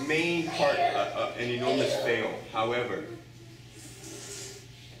main part an enormous fail. However,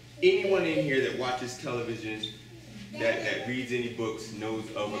 anyone in here that watches television, that reads any books, knows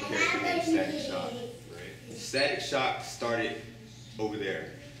of a character named Static Shock. Right? Static Shock started over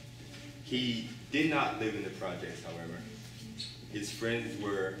there. He did not live in the projects, however. His friends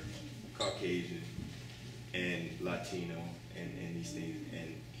were Caucasian and Latino and these things,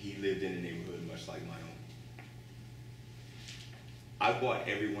 and he lived in a neighborhood much like my own. I bought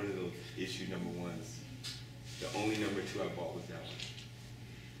every one of those issue #1s. The only #2 I bought was that one.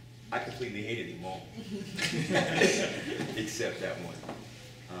 I completely hated them all, except that one.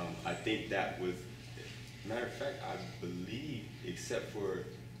 I think that was, matter of fact, I believe, except for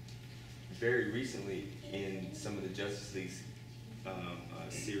very recently in some of the Justice League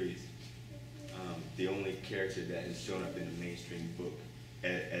series, the only character that has shown up in the mainstream book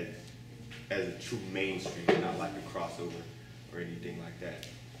as a true mainstream, not like a crossover or anything like that.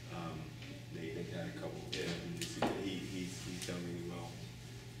 They've had a couple. Yeah. He's done really well.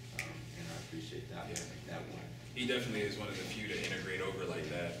 And I appreciate that, that one. He definitely is one of the few to integrate over like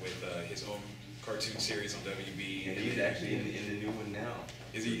that with his own cartoon series on WB. And he's actually in the new one now.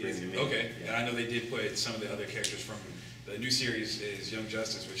 Is he? Okay. Yeah. And I know they did put some of the other characters from the new series is Young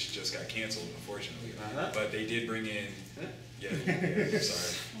Justice, which just got canceled, unfortunately. But they did bring in,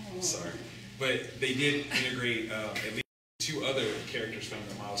 sorry. But they did integrate at least 2 other characters from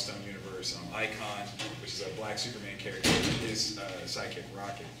the Milestone universe. Icon, which is a black Superman character, and his sidekick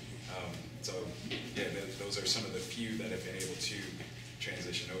Rocket. So yeah, those are some of the few that have been able to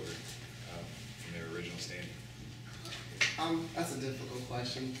transition over from their original standing. That's a difficult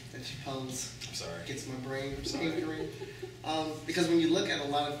question that you pose. I'm sorry. Gets my brain tinkering. Because when you look at a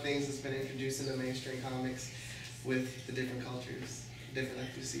lot of things that's been introduced into mainstream comics with the different cultures, different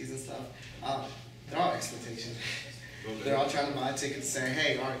ethnicities and stuff, they're all exploitation. Okay. They're all trying to buy tickets and say,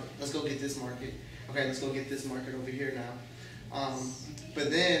 hey, all right, let's go get this market. Okay, let's go get this market over here now. But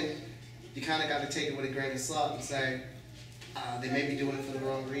then you kind of got to take it with a grain of salt and say, they may be doing it for the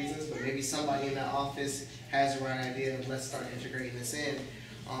wrong reasons, but maybe somebody in that office has the right idea of let's start integrating this in.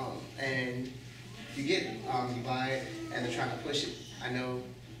 And you get it, you buy it, and they're trying to push it. I know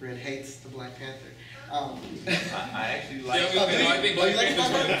Red hates the Black Panther. I actually like. Yeah, I think Black Panther's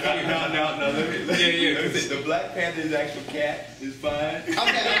one of the funnier. No. Let me Yeah. the Black Panther's actual cat is fine. Okay,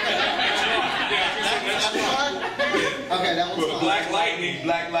 that was fine. Black Lightning.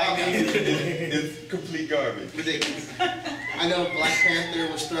 Black Lightning is complete garbage. Ridiculous. I know Black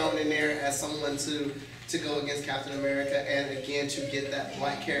Panther was thrown in there as someone to go against Captain America, and again to get that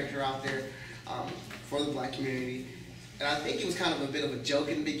black character out there for the black community. And I think it was kind of a bit of a joke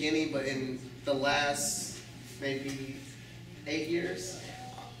in the beginning, but in the last maybe 8 years,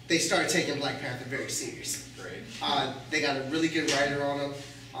 they started taking Black Panther very serious. Great. They got a really good writer on him.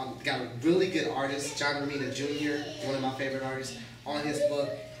 Got a really good artist, John Romita Jr., one of my favorite artists, on his book.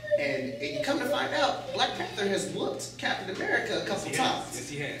 And you come to find out, Black Panther has whooped Captain America a couple times. Yes,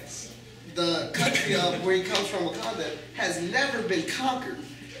 he has. The country of where he comes from, Wakanda, has never been conquered.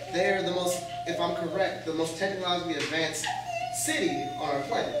 They're the most, if I'm correct, the most technologically advanced city on our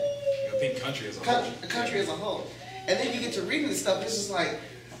planet. I think country as a whole. The country as a whole. And then you get to reading this stuff, and it's just like,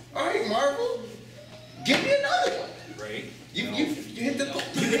 all right, Marvel, give me another one. Right. You hit the formula.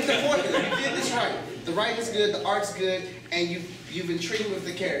 You did this right. The writing's good, the art's good, and you've intrigued with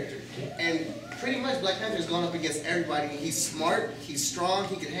the character. And pretty much Black Panther's gone up against everybody. He's smart, he's strong,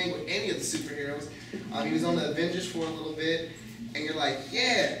 he can hang with any of the superheroes. He was on the Avengers for a little bit, and you're like,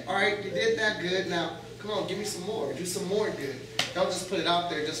 yeah, all right, you did that good. Now, come on, give me some more. Do some more good. Don't just put it out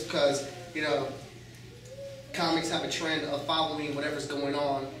there just because, you know, comics have a trend of following whatever's going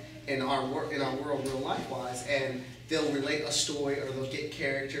on in our world, real life-wise, and they'll relate a story, or they'll get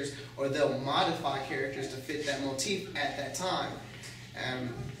characters, or they'll modify characters to fit that motif at that time.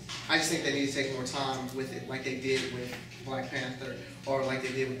 I just think they need to take more time with it, like they did with Black Panther, or like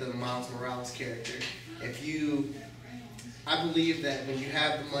they did with the Miles Morales character. I believe that when you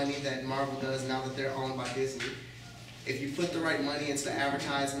have the money that Marvel does now that they're owned by Disney, if you put the right money into the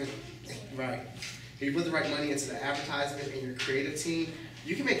advertisement, if you put the right money into the advertisement and your creative team,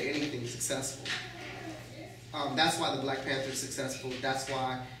 you can make anything successful. That's why the Black Panther is successful. That's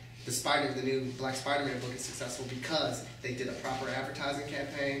why the new Black Spider-Man book is successful, because they did a proper advertising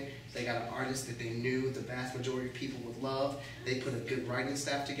campaign. They got an artist that they knew the vast majority of people would love. They put a good writing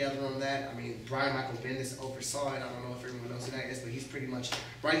staff together on that. I mean, Brian Michael Bendis oversaw it. I don't know if everyone knows who that is, but he's pretty much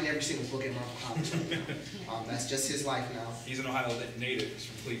writing every single book in Marvel Comics right now. That's just his life now. He's an Ohio native. He's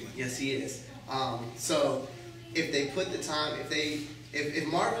from Cleveland. Yes, he is. So if they put the time, if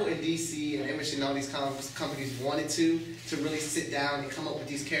Marvel and DC and Image and all these companies wanted to really sit down and come up with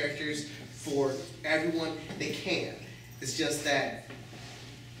these characters for everyone, they can. It's just that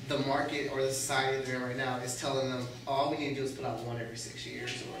the market or the society they're in right now is telling them, all we need to do is put out one every 6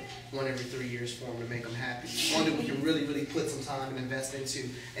 years or one every 3 years for them to make them happy. One that we can really, really put some time and invest into,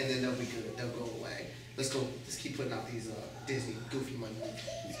 and then they'll be good. They'll go away. Let's keep putting out these Disney goofy money.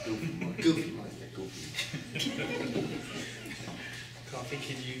 Goofy money. Coffey,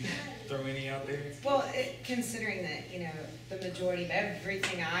 can you throw any out there? Well, considering that, you know, the majority of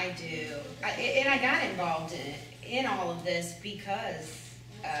everything I do, and I got involved in all of this because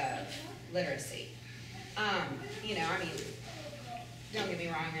of literacy. You know, I mean, don't get me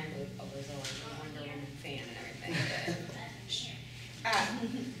wrong, I was always a Wonder Woman fan and everything,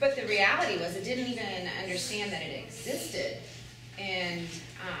 but the reality was I didn't even understand that it existed. And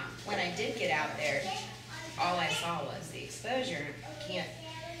when I did get out there, all I saw was the exposure.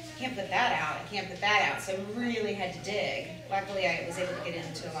 Can't put that out. I can't put that out. So I really had to dig. Luckily, I was able to get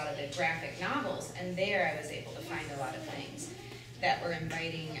into a lot of the graphic novels, and there I was able to find a lot of things that were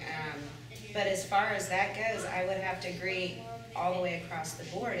inviting. But as far as that goes, I would have to agree all the way across the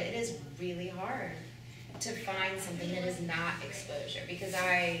board. It is really hard to find something that is not exposure, because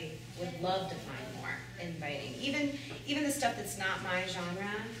I would love to find more inviting. Even the stuff that's not my genre.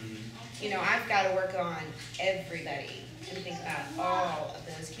 You know, I've got to work on everybody and think about all of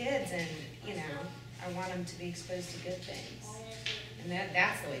those kids, and, you know, I want them to be exposed to good things. And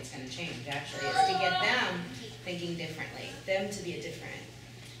that's the way it's going to change, actually, is to get them thinking differently, them to be a different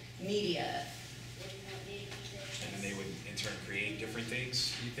media. And they would, in turn, create different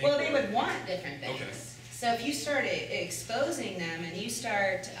things, you think? Well, they would want different things. Okay. So if you start exposing them and you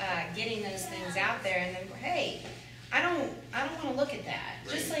start getting those things out there, and then, hey, I don't want to look at that.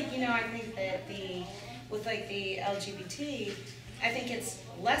 Right. Just like, you know, I think that with like the LGBT, I think it's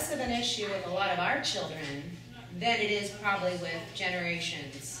less of an issue with a lot of our children than it is probably with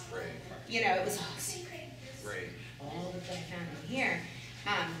generations. Right. You know, it was all secret. Right. All that I found in here.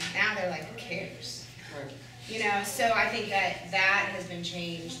 Now they're like, who cares? Right. You know, so I think that that has been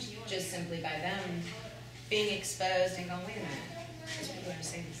changed just simply by them being exposed and going, wait a minute, these people are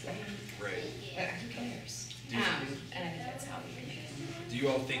saying this thing. Right. But who cares? And I think that's how we can make it. Do you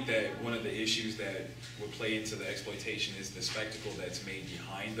all think that one of the issues that would play into the exploitation is the spectacle that's made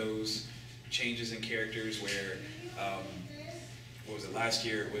behind those changes in characters where, what was it, last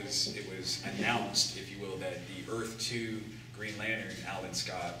year it was announced, if you will, that the Earth 2 Green Lantern, Alan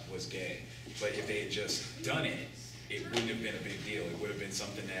Scott, was gay. But if they had just done it, it wouldn't have been a big deal. It would have been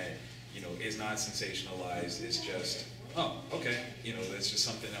something that, you know, is not sensationalized. It's just, oh, okay, you know, that's just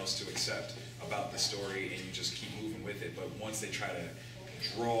something else to accept about the story, and you just keep moving with it. But once they try to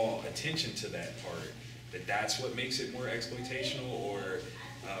draw attention to that part, that's what makes it more exploitational, or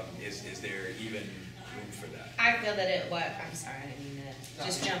is there even room for that? I feel that it was, I'm sorry, I didn't mean to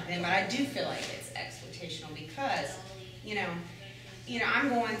just jump in, but I do feel like it's exploitational because, you know, I'm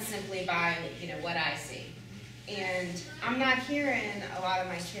going simply by, you know, what I see. And I'm not hearing a lot of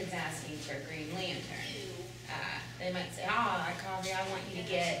my kids asking for a Green Lantern. They might say, oh, Coffey, I want you to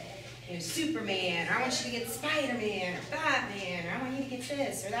get, you know, Superman, or I want you to get Spider-Man, or Batman, or I want you to get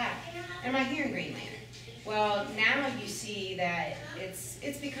this or that. And I'm not hearing Green Lantern. Well, now you see that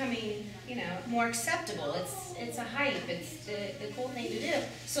it's becoming, you know, more acceptable. It's a hype. It's the cool thing to do.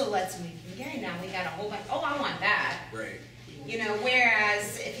 So let's make them gay. Now we got a whole bunch. Oh, I want that. Right. You know,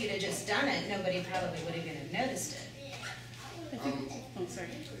 whereas if you'd have just done it, nobody probably would have even noticed it. I think, oh, sorry.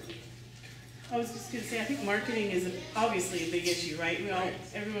 I was just going to say, I think marketing is obviously a big issue, right?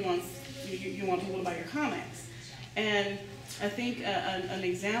 Everyone wants, you want people to buy your comics. And I think an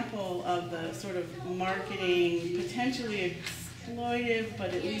example of the sort of marketing, potentially exploitive,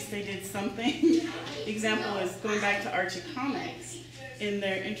 but at least they did something, example is going back to Archie Comics. In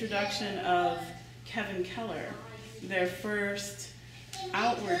their introduction of Kevin Keller, their first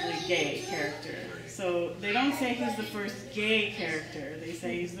outwardly gay character. So they don't say he's the first gay character, they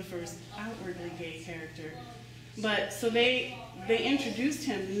say he's the first outwardly gay character. But so they introduced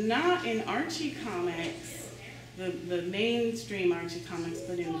him not in Archie Comics, the mainstream Archie Comics,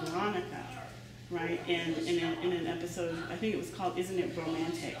 but in Veronica, right? And in an episode, I think it was called Isn't It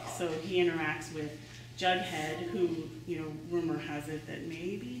Romantic? So he interacts with Jughead, who, you know, rumor has it that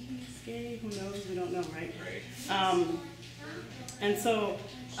maybe he's gay, who knows, we don't know, right? And so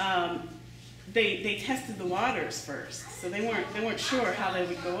they tested the waters first, so they weren't sure how they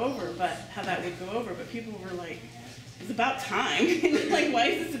would go over, but people were like, it's about time. Like, why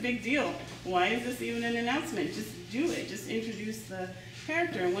is this a big deal? Why is this even an announcement? Just do it. Just introduce the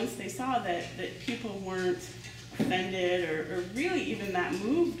character. And once they saw that people weren't offended or really even that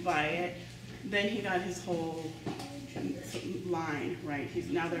moved by it, then he got his whole line, right?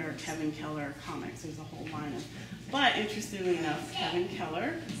 Now there are Kevin Keller comics. There's a whole line of. But interestingly enough, Kevin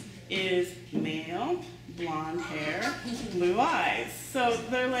Keller is male, blonde hair, blue eyes. So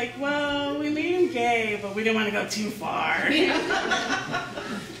they're like, well, we made him gay, but we didn't want to go too far.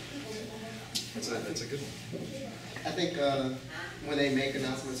 That's a good one. I think when they make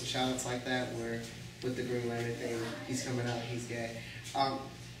announcements or shout-outs like that, where with the Green Lantern thing, he's coming out, he's gay.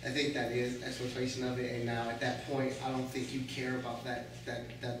 I think that is exploitation of it, and now at that point, I don't think you care about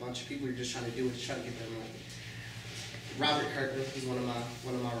that bunch of people. You're just trying to do it to try to get their money. Robert Kirkman, who's one of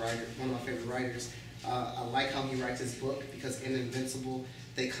my favorite writers. I like how he writes his book because in Invincible,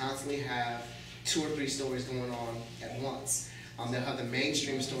 they constantly have 2 or 3 stories going on at once. They'll have the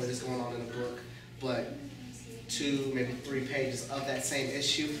mainstream story that's going on in the book, but 2, maybe 3 pages of that same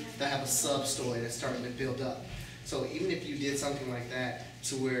issue, they'll have a sub-story that's starting to build up. So even if you did something like that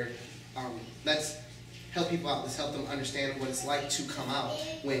to where, let's help people out, let's help them understand what it's like to come out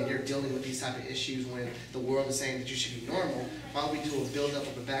when you're dealing with these type of issues, when the world is saying that you should be normal, why don't we do a build-up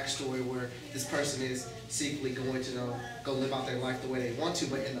of a backstory where this person is secretly going to go live out their life the way they want to,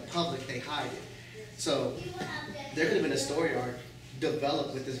 but in the public they hide it. So there could have been a story arc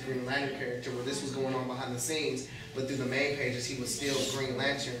developed with this Green Lantern character where this was going on behind the scenes, but through the main pages he was still Green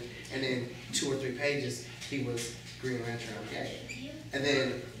Lantern, and then 2 or 3 pages he was Green Lantern okay. And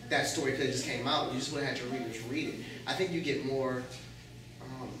then that story could have just came out, you just would have had your readers read it. I think you get more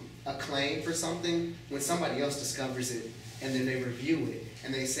acclaim for something when somebody else discovers it and then they review it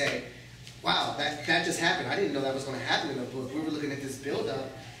and they say, wow, that just happened. I didn't know that was going to happen in a book. We were looking at this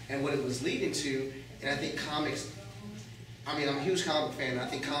build-up and what it was leading to, and I think comics, I mean, I'm a huge comic fan, and I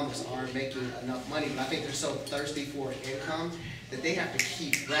think comics aren't making enough money, but I think they're so thirsty for income that they have to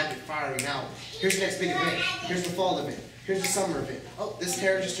keep rapid firing out. Here's the next big event. Here's the fall event. Here's the summer event. Oh, this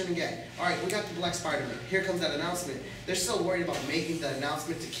character's turning gay. All right, we got the Black Spider-Man. Here comes that announcement. They're so worried about making the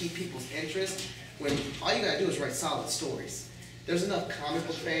announcement to keep people's interest when all you gotta do is write solid stories. there's enough comic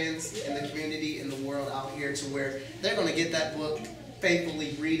book fans in the community, in the world out here, to where they're going to get that book,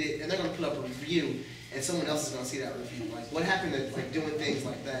 faithfully read it, and they're going to put up a review, and someone else is going to see that review. Like, what happened to like doing things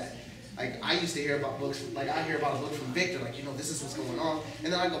like that? Like, I used to hear about books, like I hear about a book from Victor, like, you know, this is what's going on,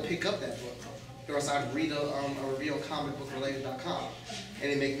 and then I go pick up that book. Or else I'd read a review on comicbookrelated.com,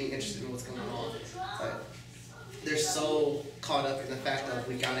 and it make me interested in what's going on. But they're so caught up in the fact of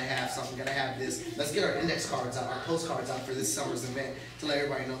we gotta have something, gotta have this. Let's get our index cards out, our postcards out for this summer's event to let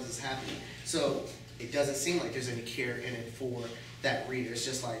everybody know this is happening. So it doesn't seem like there's any care in it for that reader. It's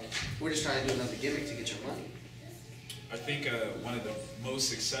just like, we're just trying to do another gimmick to get your money. I think one of the most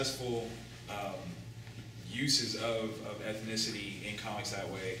successful uses of ethnicity in comics that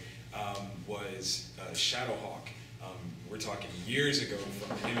way was Shadowhawk. We're talking years ago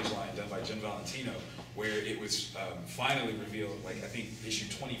from the Image line done by Jim Valentino, where it was finally revealed, like I think issue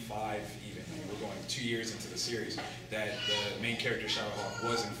 25 even, I mean, we're going 2 years into the series, that the main character Shadowhawk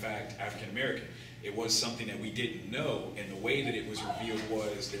was in fact African American. It was something that we didn't know, and the way that it was revealed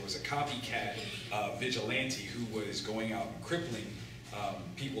was there was a copycat vigilante who was going out and crippling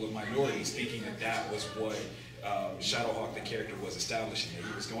people of minorities, thinking that that was what Shadowhawk, the character, was establishing. That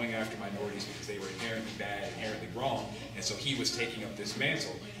he was going after minorities because they were inherently bad, inherently wrong, and so he was taking up this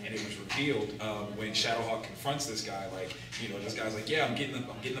mantle. And it was revealed when Shadowhawk confronts this guy, like, you know, this guy's like, yeah, I'm getting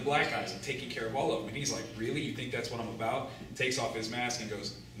the black guys, I'm taking care of all of them. And he's like, really? You think that's what I'm about? Takes off his mask and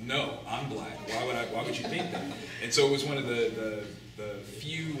goes, no, I'm black. Why would you think that? And so it was one of the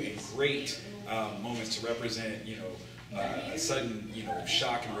few and great moments to represent, you know, a sudden, you know,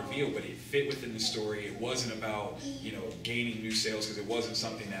 shock and reveal, but it fit within the story. It wasn't about, you know, gaining new sales, because it wasn't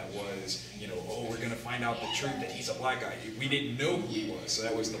something that was, you know, oh, we're gonna find out the truth that he's a black guy. We didn't know who he was, so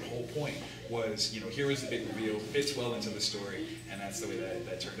that was the whole point. Was, you know, here was the big reveal, fits well into the story, and that's the way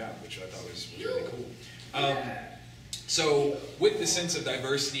that turned out, which I thought was really cool. So, with the sense of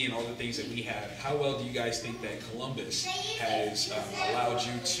diversity and all the things that we have, how well do you guys think that Columbus has allowed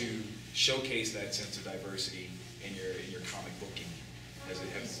you to showcase that sense of diversity in your comic booking?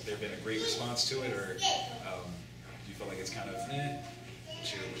 Has there been a great response to it, or do you feel like it's kind of,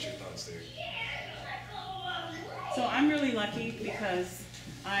 what's your thoughts there? So I'm really lucky because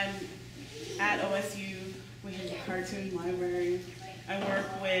I'm at OSU. We have a cartoon library. I work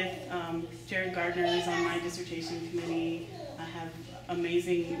with Jared Gardner, who's on my dissertation committee. I have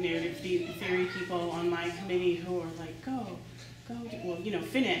amazing narrative theory people on my committee who are like, go, well, you know,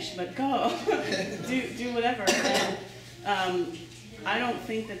 finish, but go, do whatever. And I don't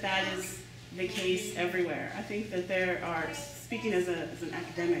think that that is the case everywhere. I think that there are, speaking as an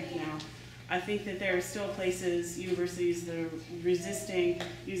academic now, I think that there are still places, universities, that are resisting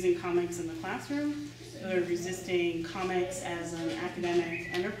using comics in the classroom, that are resisting comics as an academic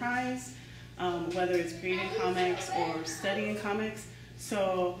enterprise, whether it's creating comics or studying comics.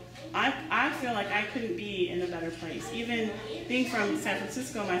 So I feel like I couldn't be in a better place. Even being from San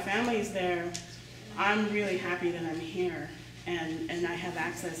Francisco, my family's there, I'm really happy that I'm here and I have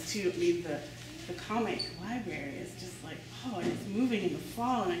access to, I mean, the comic library is just like, oh, and it's moving in the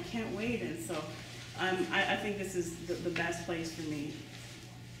fall and I can't wait. And so I think this is the best place for me.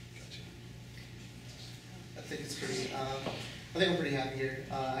 I think it's pretty, I think I'm pretty happy here.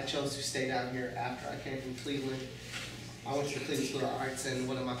 I chose to stay down here after I came from Cleveland. I went to the Cleveland School of Arts, and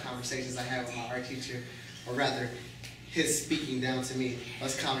one of my conversations I had with my art teacher, or rather, his speaking down to me,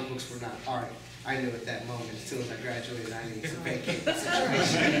 us comic books were not art. I knew at that moment, as soon as I graduated, I needed to vacate the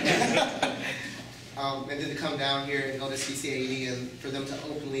situation. And then to come down here and go to CCAD and for them to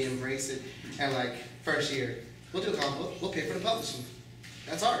openly embrace it, and like, first year, we'll do a comic book, we'll pay for the publishing.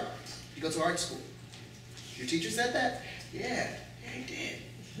 That's art. You go to art school. Your teacher said that? Yeah, he did.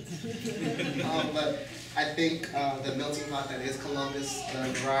 But I think the melting pot that is Columbus,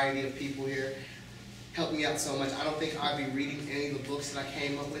 the variety of people here, helped me out so much. I don't think I'd be reading any of the books that I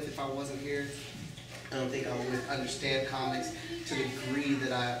came up with if I wasn't here. I don't think I would understand comics to the degree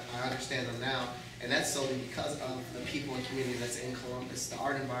that I understand them now. And that's solely because of the people and community that's in Columbus. The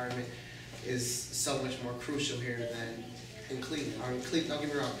art environment is so much more crucial here than in Cleveland. I mean, Cleveland, don't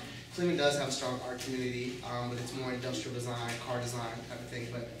get me wrong, Cleveland does have a strong art community, but it's more industrial design, car design type of thing.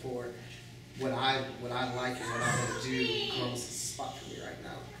 But for what I like and what I want to do, Columbus is a spot for me right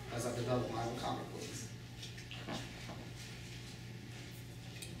now as I develop my own comic books.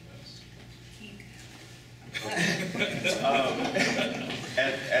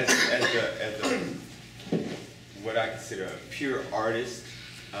 As what I consider a pure artist,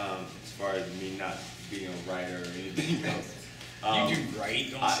 as far as me not being a writer or anything else. You do write,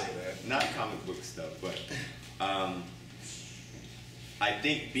 don't say that. Not comic book stuff, but I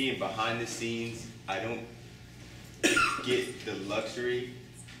think being behind the scenes, I don't get the luxury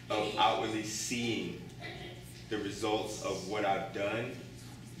of outwardly seeing the results of what I've done,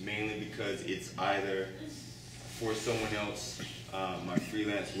 mainly because it's either for someone else, my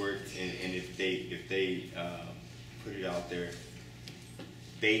freelance work, and if they put it out there,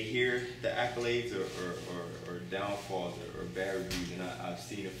 they hear the accolades or downfalls or bad reviews, and I've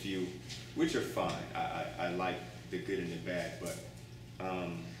seen a few, which are fine. I like the good and the bad, but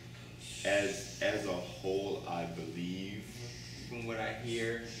as a whole, I believe from what I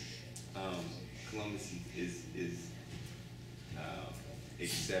hear, Columbus is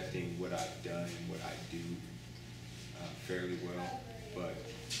accepting what I've done and what I do fairly well, but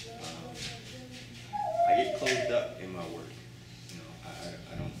I get closed up in my work. You know,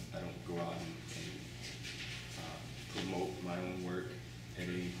 I don't go out and promote my own work at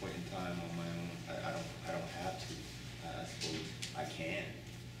any point in time on my own. I don't have to. I suppose I can,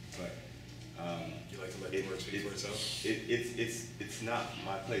 but You like to let the work speak for itself? it's not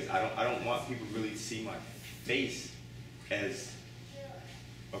my place. I don't want people really to see my face as,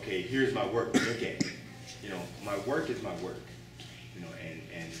 okay, here's my work, look at it. You know, my work is my work. You know,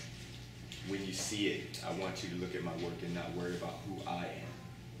 and when you see it, I want you to look at my work and not worry about who I am,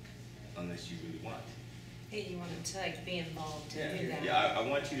 unless you really want. Hey, you want them to like be involved and do that. Yeah, I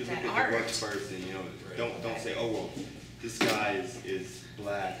want you to look at art. the work first, and you know, don't say, oh well, this guy is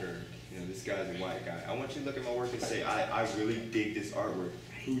black, or you know, this guy's a white guy. I want you to look at my work and say, I really dig this artwork.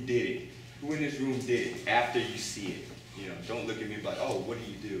 Who did it? Who in this room did it? After you see it, you know, don't look at me like, oh, what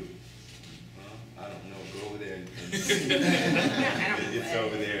do you do? Well, I don't know. Go over there and see. It's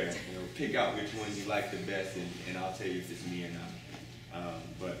over there. You know, pick out which one you like the best, and I'll tell you if it's me or not.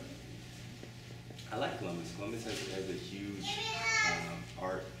 But I like Columbus. Columbus has a huge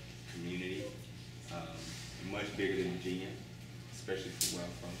art community, much bigger than Virginia, especially from where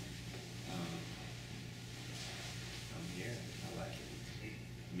I'm from. I'm here. I like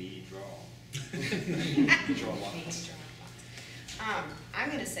it. Me draw. Draw lots. I'm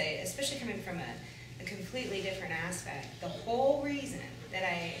going to say, especially coming from a completely different aspect, the whole reason that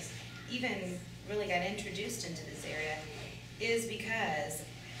I even really got introduced into this area is because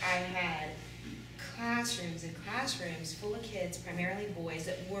I had classrooms and classrooms full of kids, primarily boys,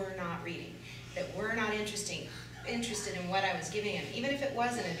 that were not reading, that were not interested in what I was giving them, even if it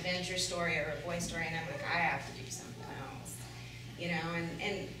was an adventure story or a boy story, and I'm like, I have to do something else, you know,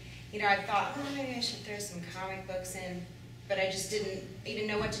 and you know, I thought, oh, maybe I should throw some comic books in, but I just didn't even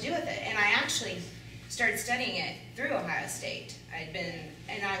know what to do with it, and I actually started studying it through Ohio State.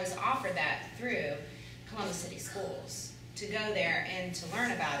 And I was offered that through Columbus City Schools, to go there and to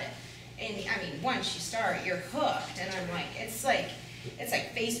learn about it. And I mean, once you start, you're hooked, and I'm like, it's like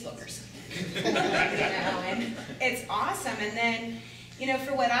Facebook or something, you know, and it's awesome. And then, you know,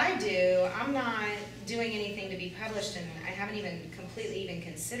 for what I do, I'm not doing anything to be published, and I haven't even completely even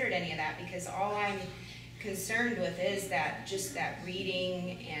considered any of that, because all I'm concerned with is that just that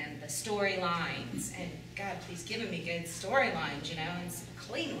reading and the storylines, and God, please give me good storylines, you know, and some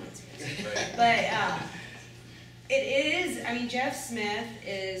clean ones. But it is, I mean, Jeff Smith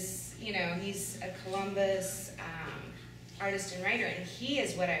is, you know, he's a Columbus artist and writer, and he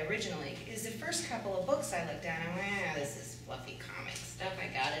is what I originally, is the first couple of books I looked at, and I went, ah, this is fluffy comic stuff,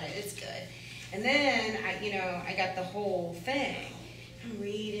 I got it, it's good. And then, I got the whole thing. I'm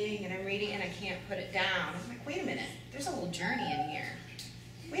reading, and I can't put it down. I'm like, wait a minute, there's a whole journey in here.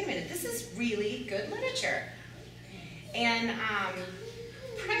 Wait a minute, this is really good literature. And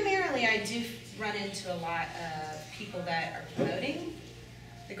primarily I do run into a lot of people that are promoting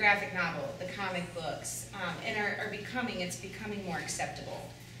the graphic novel, the comic books, and it's becoming more acceptable.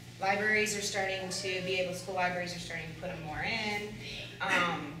 Libraries are starting to be able, school libraries are starting to put them more in.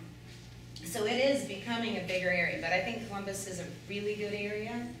 So it is becoming a bigger area, but I think Columbus is a really good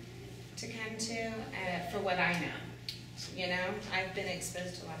area to come to for what I know. You know, I've been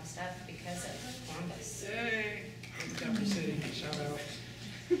exposed to a lot of stuff because of Columbus. Denver City, shout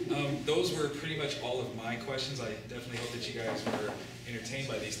out. Those were pretty much all of my questions. I definitely hope that you guys were entertained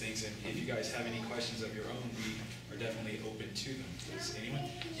by these things, and if you guys have any questions of your own, we are definitely open to them. Does anyone?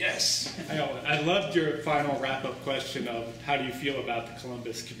 Yes. I loved your final wrap-up question of how do you feel about the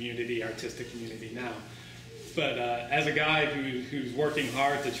Columbus community, artistic community now. But as a guy who's working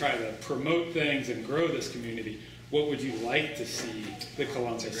hard to try to promote things and grow this community, what would you like to see the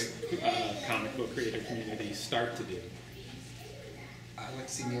Columbus comic book creator community start to do? I'd like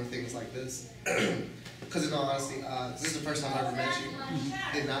to see more things like this. Because in all honesty, this is the first time I ever met you.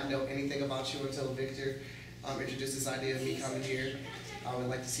 Did not know anything about you until Victor introduced this idea of me coming here. I would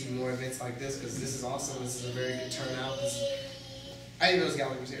like to see more events like this, because this is awesome. This is a very good turnout. I didn't know this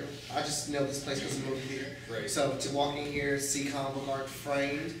gallery was here. I just know this place was a movie theater. Right. So to walk in here, see comic book art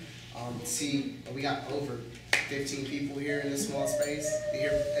framed, see we got over 15 people here in this small space.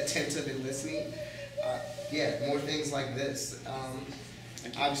 Here, attentive and listening. Yeah, more things like this.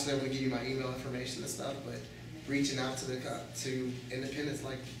 Obviously, I'm gonna give you my email information and stuff, but reaching out to independents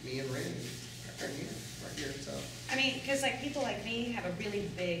like me and Randy, right here. So. I mean, because like people like me have a really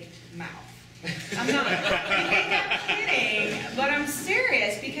big mouth. I'm not. You think I'm kidding, but I'm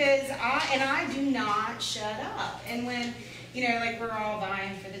serious because I do not shut up. And when like we're all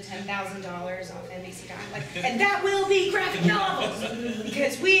vying for the $10,000 off NBC, like, and that will be graphic novels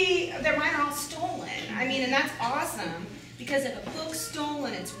because they're mine are all stolen. I mean, and that's awesome because if a book's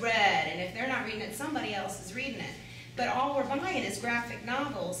stolen, it's read, and if they're not reading it, somebody else is reading it. But all we're buying is graphic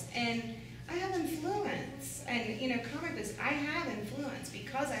novels, and I have influence, and comic books. I have influence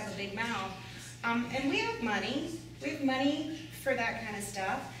because I have a big mouth. And we have money. We have money for that kind of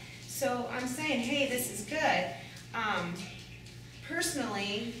stuff. So I'm saying, hey, this is good.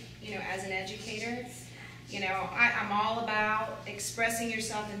 Personally, as an educator, I'm all about expressing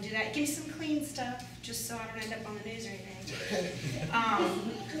yourself and do that. Give me some clean stuff, just so I don't end up on the news or anything.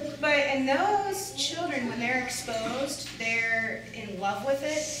 And those children, when they're exposed, they're in love with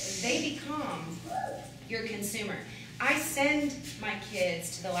it, they become your consumer. I send my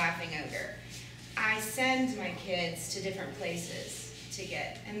kids to the Laughing Ogre. I send my kids to different places to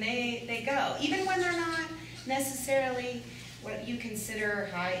get, and they go, even when they're not necessarily what you consider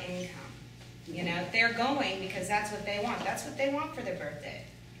high income. They're going because that's what they want. That's what they want for their birthday.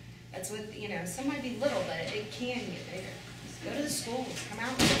 That's what, some might be little, but it can get bigger. Go to the schools, come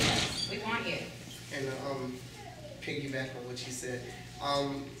out with us. We want you. And piggyback on what you said,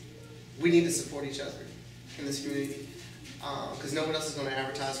 we need to support each other in this community because no one else is going to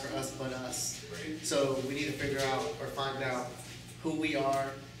advertise for us but us. Right. So we need to figure out or find out who we are,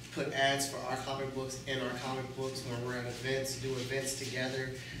 put ads for our comic books in our comic books when we're at events, do events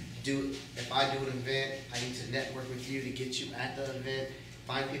together. If I do an event, I need to network with you to get you at the event.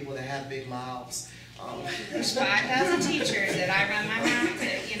 Find people that have big mouths. There's 5,000 teachers that I run my mouth to,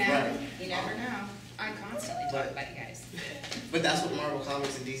 Right. You never know. I constantly talk about you guys. But that's what Marvel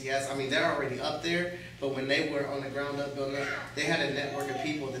Comics and DC has. I mean, they're already up there, but when they were on the ground up building up, they had a network of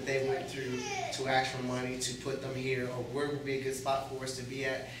people that they went through to ask for money to put them here, or where would be a good spot for us to be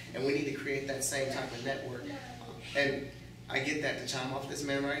at, and we need to create that same type of network. And I get that to chime off this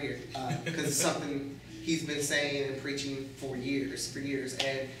man right here, because it's something he's been saying and preaching for years,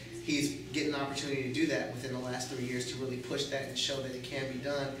 and he's getting an opportunity to do that within the last 3 years to really push that and show that it can be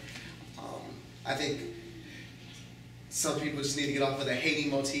done. I think some people just need to get off of the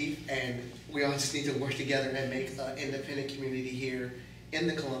hating motif, and we all just need to work together and make an independent community here in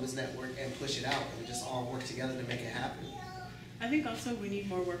the Columbus Network and push it out, and just all work together to make it happen. I think also we need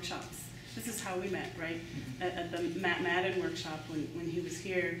more workshops. This is how we met, right? At the Matt Madden workshop when he was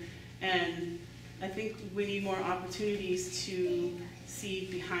here. And I think we need more opportunities to see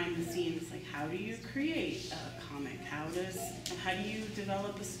behind the scenes, like how do you create a comic? How do you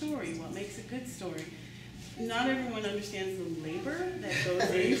develop a story? What makes a good story? Not everyone understands the labor that goes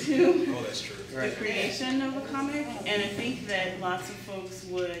into the creation of a comic, and I think that lots of folks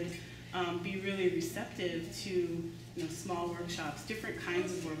would be really receptive to small workshops, different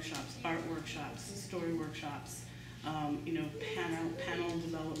kinds of workshops, art workshops, story workshops, panel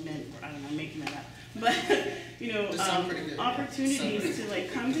development, or I don't know, I'm making that up. But, opportunities to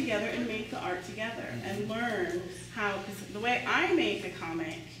come together and make the art together and learn how, because the way I make a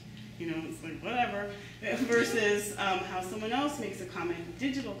comic, it's like whatever, versus how someone else makes a comic.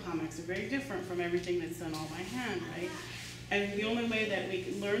 Digital comics are very different from everything that's done all by hand, right? And the only way that we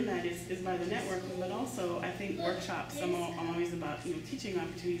can learn that is by the networking, but also I think workshops, I'm always about teaching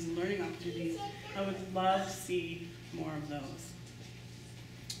opportunities and learning opportunities. I would love to see more of those.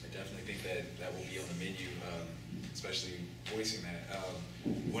 I definitely think that will be on the menu, especially voicing that.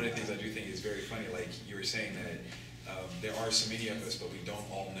 One of the things I do think is very funny, like you were saying that there are so many of us, but we don't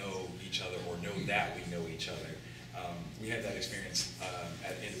all know each other or know that we know each other. We had that experience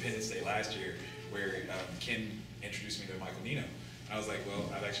at Independence Day last year where Ken introduced me to Michael Nino. I was like, well,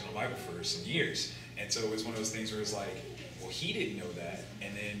 I've actually known Michael for some years. And so it was one of those things where it's like, well, he didn't know that.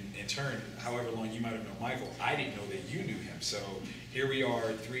 And then in turn, however long you might have known Michael, I didn't know that you knew him. So here we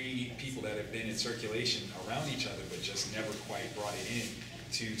are, 3 people that have been in circulation around each other, but just never quite brought it in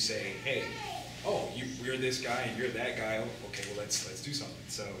to say, hey, oh, we're this guy and you're that guy. Oh, okay, well, let's do something.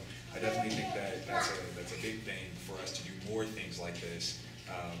 So I definitely think that that's a big thing for us to do more things like this,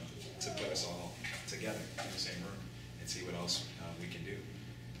 to put us all together in the same room and see what else we can do.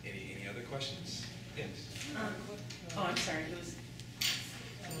 Any other questions? Yes. Oh, I'm sorry.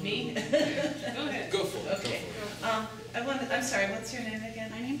 Me? Go ahead. Go for it. Okay. I'm sorry, what's your name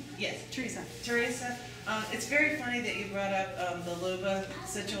again? My name? Yes. Teresa. Teresa, it's very funny that you brought up the Luba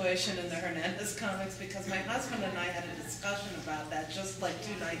situation in the Hernandez comics, because my husband and I had a discussion about that just like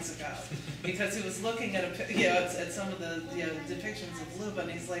 2 nights ago, because he was looking at at some of the depictions of Luba,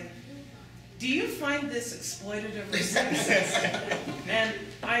 and he's like, "Do you find this exploitative or sexist?" And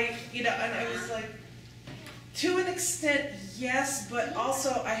I was like, to an extent, yes, but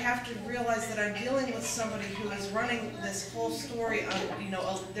also I have to realize that I'm dealing with somebody who is running this whole story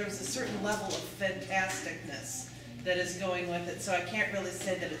on, there's a certain level of fantasticness that is going with it, so I can't really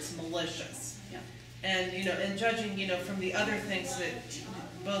say that it's malicious. Yeah. And, and judging, from the other things that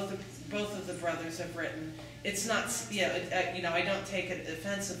both of the brothers have written, it's not, I don't take it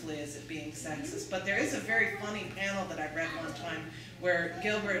offensively as it being sexist, but there is a very funny panel that I read one time where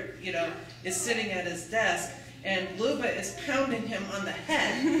Gilbert, is sitting at his desk, and Luba is pounding him on the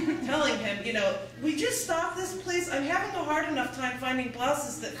head, telling him, "We just stop this, please? I'm having a hard enough time finding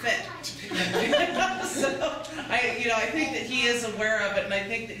blouses that fit." So, I think that he is aware of it, and I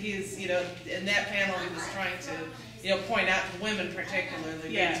think that he's, in that panel he was trying to, point out to women particularly.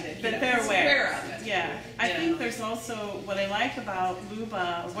 Yeah, but they're aware of it. Yeah, I think there's also, what I like about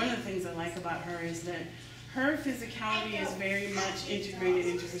Luba, one of the things I like about her is that her physicality is very much integrated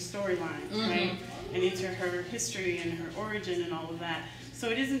into her storyline, right? And into her history and her origin and all of that. So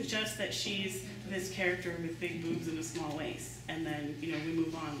it isn't just that she's this character with big boobs and a small waist, and then, we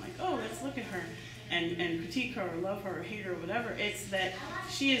move on like, oh, let's look at her and critique her or love her or hate her or whatever. It's that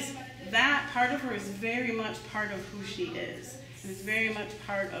she is, that part of her is very much part of who she is. And it's very much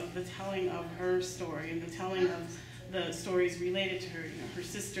part of the telling of her story and the telling of the stories related to her, her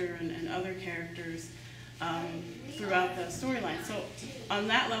sister and other characters. Throughout the storyline. So on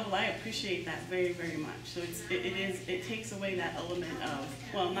that level, I appreciate that very, very much. So it takes away that element of,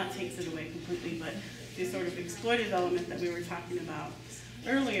 well, not takes it away completely, but the sort of exploited element that we were talking about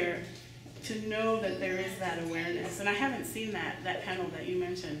earlier, to know that there is that awareness. And I haven't seen that panel that you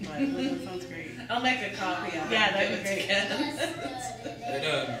mentioned, but that sounds great. I'll make a copy of it. Yeah, that'd be great.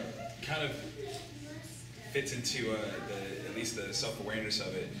 It kind of fits into at least the self-awareness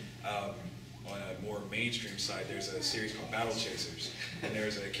of it. On a more mainstream side, there's a series called Battle Chasers, and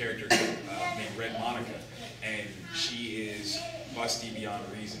there's a character named Red Monica, and she is busty beyond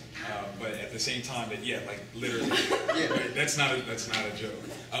reason. But at the same time, literally, right, that's not a joke.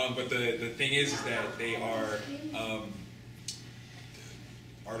 But the thing is that they are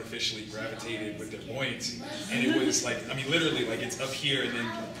artificially gravitated with their buoyancy, and it was literally, it's up here and then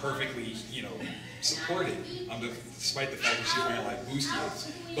perfectly, supported, despite the fact that she's wearing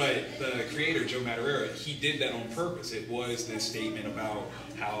bustiers. But the creator, Joe Madureira, he did that on purpose. It was this statement about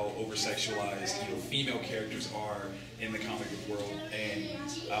how over-sexualized, female characters are in the comic book world, and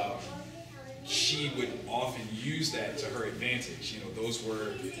she would often use that to her advantage. Those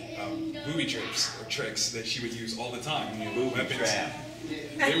were booby tricks that she would use all the time. Booby trap.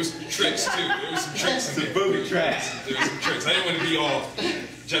 There was tricks too. There was some tricks in there. Booby trap. There was some tricks. I didn't want to be all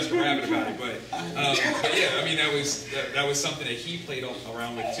Jessica Rabbit about it, but yeah, that was something that he played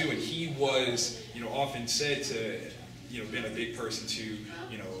around with too, and he was, often said to, been a big person to,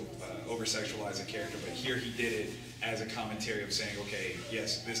 over-sexualize a character, but here he did it as a commentary of saying, okay,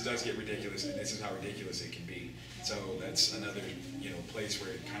 yes, this does get ridiculous, and this is how ridiculous it can be. So that's another, place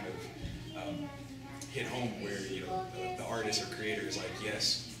where it kind of hit home, where the artist or creator is like,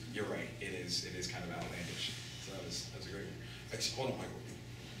 yes, you're right, it is kind of outlandish. So that was a great one. Hold on, Michael.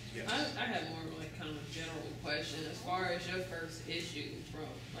 Yes. I have more of kind of a general question. As far as your first issue,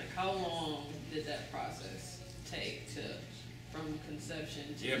 how long did that process take from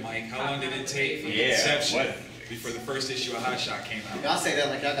conception to... Yeah, Mike, how long did it take from conception before the first issue of Hot Shot came out? Y'all say that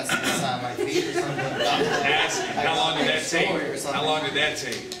like y'all got something inside my feet or something. How long did that take? How long did that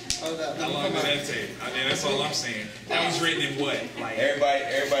take? How long did that take? I mean, that's all I'm saying. That was written in what?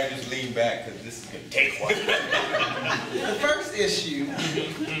 Everybody just lean back, because this is going to take one. The first issue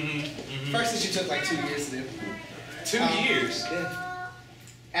took like 2 years to do. 2 years? Yeah.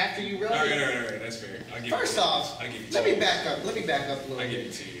 After you wrote All right, that's fair. First off, let me back up a little bit. I'll give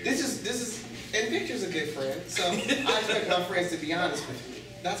you 2 years. This is, and Victor's a good friend, so I expect my friends to be honest with me.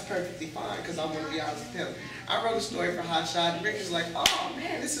 That's perfectly fine, because I'm going to be honest with him. I wrote a story for Hot Shot, and Victor's like, oh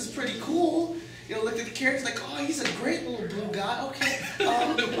man, this is pretty cool. Looked at the characters like, oh, he's a great little blue guy. Okay,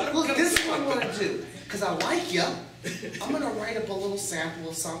 look, this is what I'm going to do, because I like you. I'm going to write up a little sample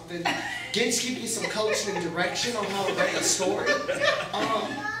of something, give you some coaching and direction on how to write a story.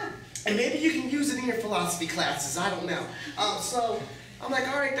 And maybe you can use it in your philosophy classes, I don't know. So I'm like,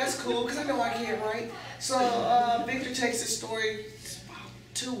 all right, that's cool, because I know I can't write. So Victor takes this story, it's about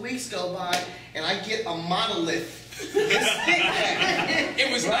 2 weeks go by, and I get a monolith.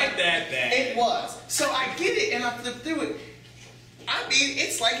 It was not that bad. It was. So I get it, and I flip through it. I mean,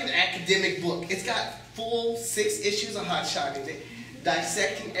 it's like an academic book. It's got full 6 issues of Hot Shot in it,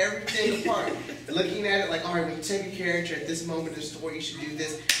 dissecting everything apart, looking at it like, all right, when you take a character at this moment in the story, you should do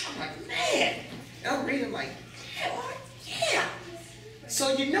this. I'm like, man. And I'm reading like, yeah.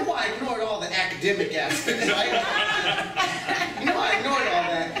 So you know I ignored all the academic aspects, right? You know I ignored all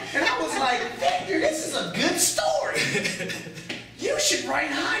that. And I was like, Victor, this is a good story. You should write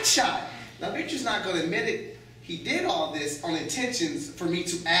Hot Shot. Now, Victor's not going to admit it. He did all this on intentions for me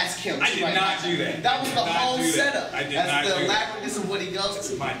to ask him to I did not do that. That was the whole setup. I did That's not the do elaborateness of what he goes That's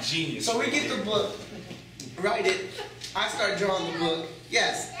to. my genius. So we get the book, write it. I start drawing the book.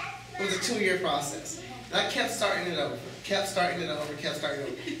 Yes, it was a 2-year process. And I kept starting it over. Kept starting it over.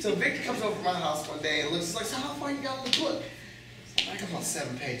 So Victor comes over to my house one day and looks like, so how far you got on the book? I'm like, I'm about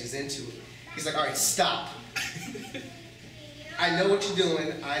 7 pages into it. He's like, all right, stop. I know what you're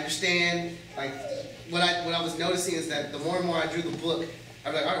doing. I understand. Like, what I was noticing is that the more and more I drew the book,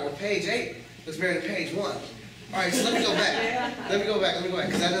 I'm like, all right, well, page 8 looks better than page 1. All right, so let me go back. Let me go back,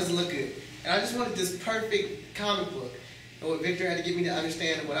 because that doesn't look good. And I just wanted this perfect comic book. And what Victor had to get me to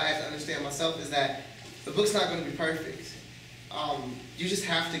understand, and what I had to understand myself, is that the book's not going to be perfect. You just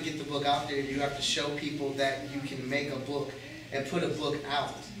have to get the book out there. You have to show people that you can make a book and put a book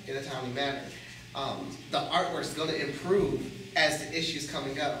out in a timely manner. The artwork's going to improve as the issues come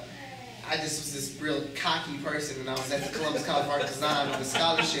and go. I just was this real cocky person, and I was at the Columbus College of Art and Design on a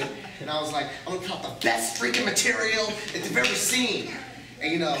scholarship, and I was like, I'm going to put out the best freaking material that you've ever seen.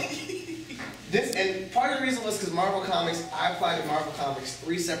 And you know, and part of the reason was because Marvel Comics, I applied to Marvel Comics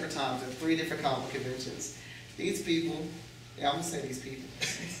 3 separate times at 3 different comic conventions. These people, yeah, I'm going to say these people,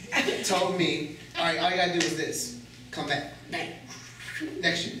 told me, all right, all you got to do is this. Come back. Bang.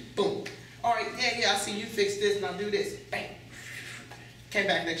 Next year. Boom. All right, yeah, I see you fix this, and I'll do this. Bang. Came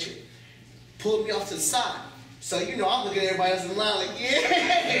back next year. Pulled me off to the side. So, you know, I'm looking at everybody else in the line like, yeah,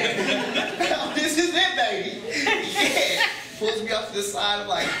 this is it, baby. Yeah. Pulls me off to the side. I'm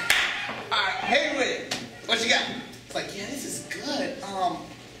like, all right, hit with it. What you got? It's like, yeah, this is good.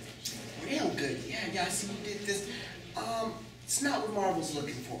 Real good. Yeah, I see you did this. It's not what Marvel's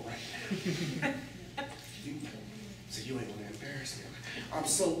looking for right now. So you ain't gonna embarrass me.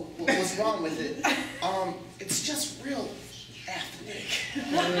 So what's wrong with it? It's just real ethnic.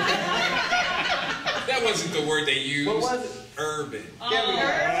 That wasn't the word they used. What was it? Urban. There we go.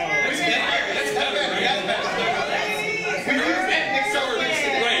 That's better.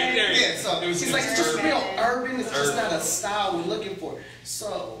 Right, there. Yeah, so he's like, it's just real urban. It's just not a style we're looking for.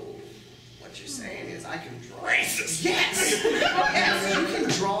 So what you're saying is I can draw. Racist. Yes. Yes, you can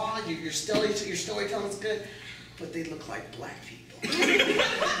draw. Your storytelling's good, but they look like black people.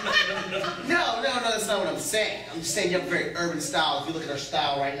 No, that's not what I'm saying. I'm just saying you have a very urban style. If you look at our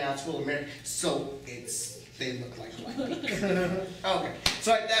style right now, it's real American. So they look like black people. Okay.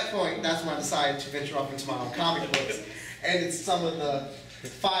 So at that point, that's when I decided to venture off into my own comic books. And it's some of the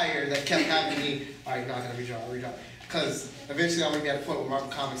fire that kept having me, all right, no, I gotta redraw. Because eventually I'm gonna be at a point where Marvel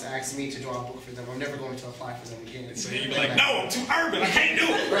Comics asks me to draw a book for them. I'm never going to apply for them again. So you'd be like, no, I'm too urban. I can't do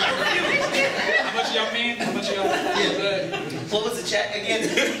it. Right. How much y'all paying? How much y'all? Yeah. What was the check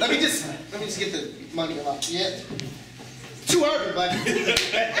again? Let me just get the money out. Yeah. Too urban, buddy. A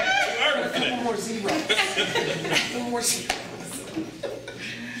couple more zeros.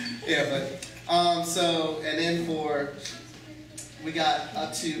 Yeah, but and then we got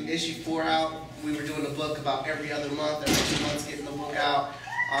up to issue 4 out. We were doing a book about every other month, every 2 months getting the book out.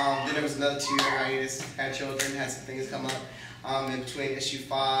 Then there was another 2-year hiatus, had children, had some things come up. In between issue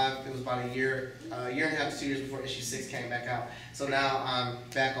 5, it was about a year and a half to 2 years before issue 6 came back out. So now I'm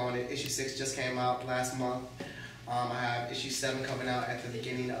back on it. Issue 6 just came out last month. I have issue 7 coming out at the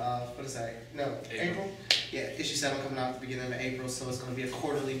beginning of, April? Yeah, issue 7 coming out at the beginning of April, so it's going to be a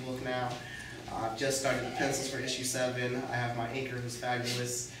quarterly book now. I've just started the pencils for issue 7. I have my inker who's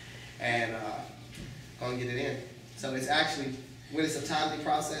fabulous, and going to get it in. So it's actually, when it's a timely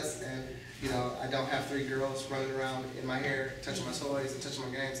process, and you know, I don't have 3 girls running around in my hair, touching my toys and touching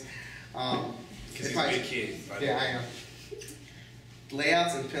my games. Because he's a big kid. Yeah, I am.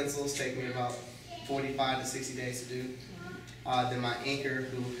 Layouts and pencils take me about 45 to 60 days to do. Then my inker,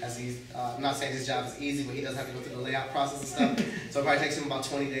 who has these, I'm not saying his job is easy, but he does have to go through the layout process and stuff. So it probably takes him about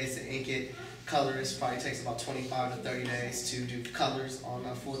 20 days to ink it. Colorist probably takes about 25 to 30 days to do colors on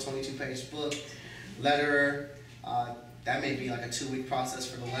a full 22-page book. Letterer, that may be like a 2-week process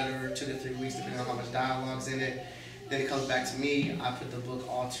for the letterer, 2 to 3 weeks depending on how much dialogue's in it. Then it comes back to me, I put the book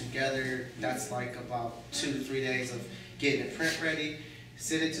all together. That's like about 2 to 3 days of getting it print ready.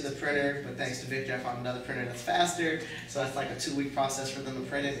 send it to the printer, but thanks to Victor, I found another printer that's faster, so it's like a 2-week process for them to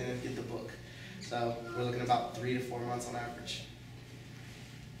print it and then get the book. So we're looking at about 3 to 4 months on average.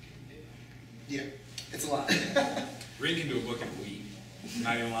 Yeah, it's a lot. Ring can do a book in a week.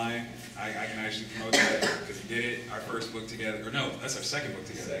 Not even lying. I can actually promote that because he did it. Our first book together, or no, that's our second book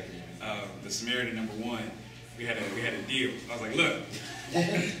together. The Samaritan #1. We had a deal. I was like, look,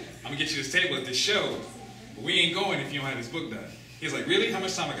 I'm gonna get you this table at this show, but we ain't going if you don't have this book done. He was like, really? How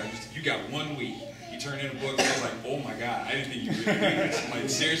much time I got? You got 1 week. You turned in a book. I was like, oh my God, I didn't think you really knew this. Like,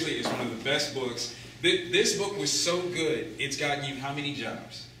 seriously, it's one of the best books. This book was so good, it's gotten you how many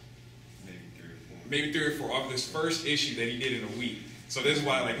jobs? Maybe 3 or 4 off this first issue that he did in a week. So this is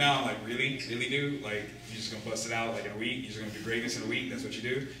why, like, now I'm like, really, dude? Like, you're just gonna bust it out like in a week? You're just gonna do greatness in a week? That's what you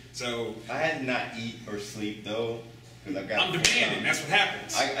do? So I had to not eat or sleep though, because I got. I'm demanding. That's what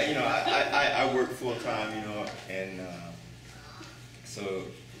happens. I work full time, and so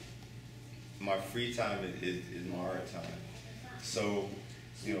my free time is my art time. So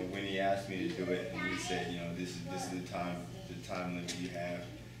when he asked me to do it, and he said, this is the time limit you have.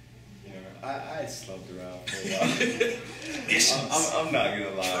 I slumped around for a while. I'm not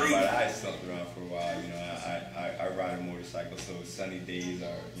gonna lie, but I slumped around for a while. I ride a motorcycle, so sunny days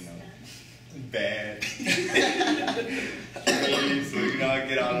are bad. So I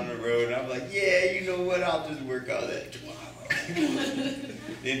get out on the road and I'm like, yeah, you know what? I'll just work on that tomorrow.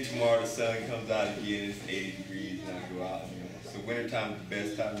 Then tomorrow the sun comes out again. It's 80 degrees, and I go out. So wintertime is the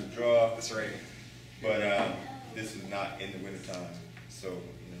best time to draw. That's right. But this is not in the wintertime, so.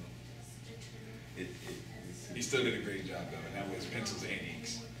 He still did a great job though, and that was pencils and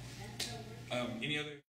inks. Any other?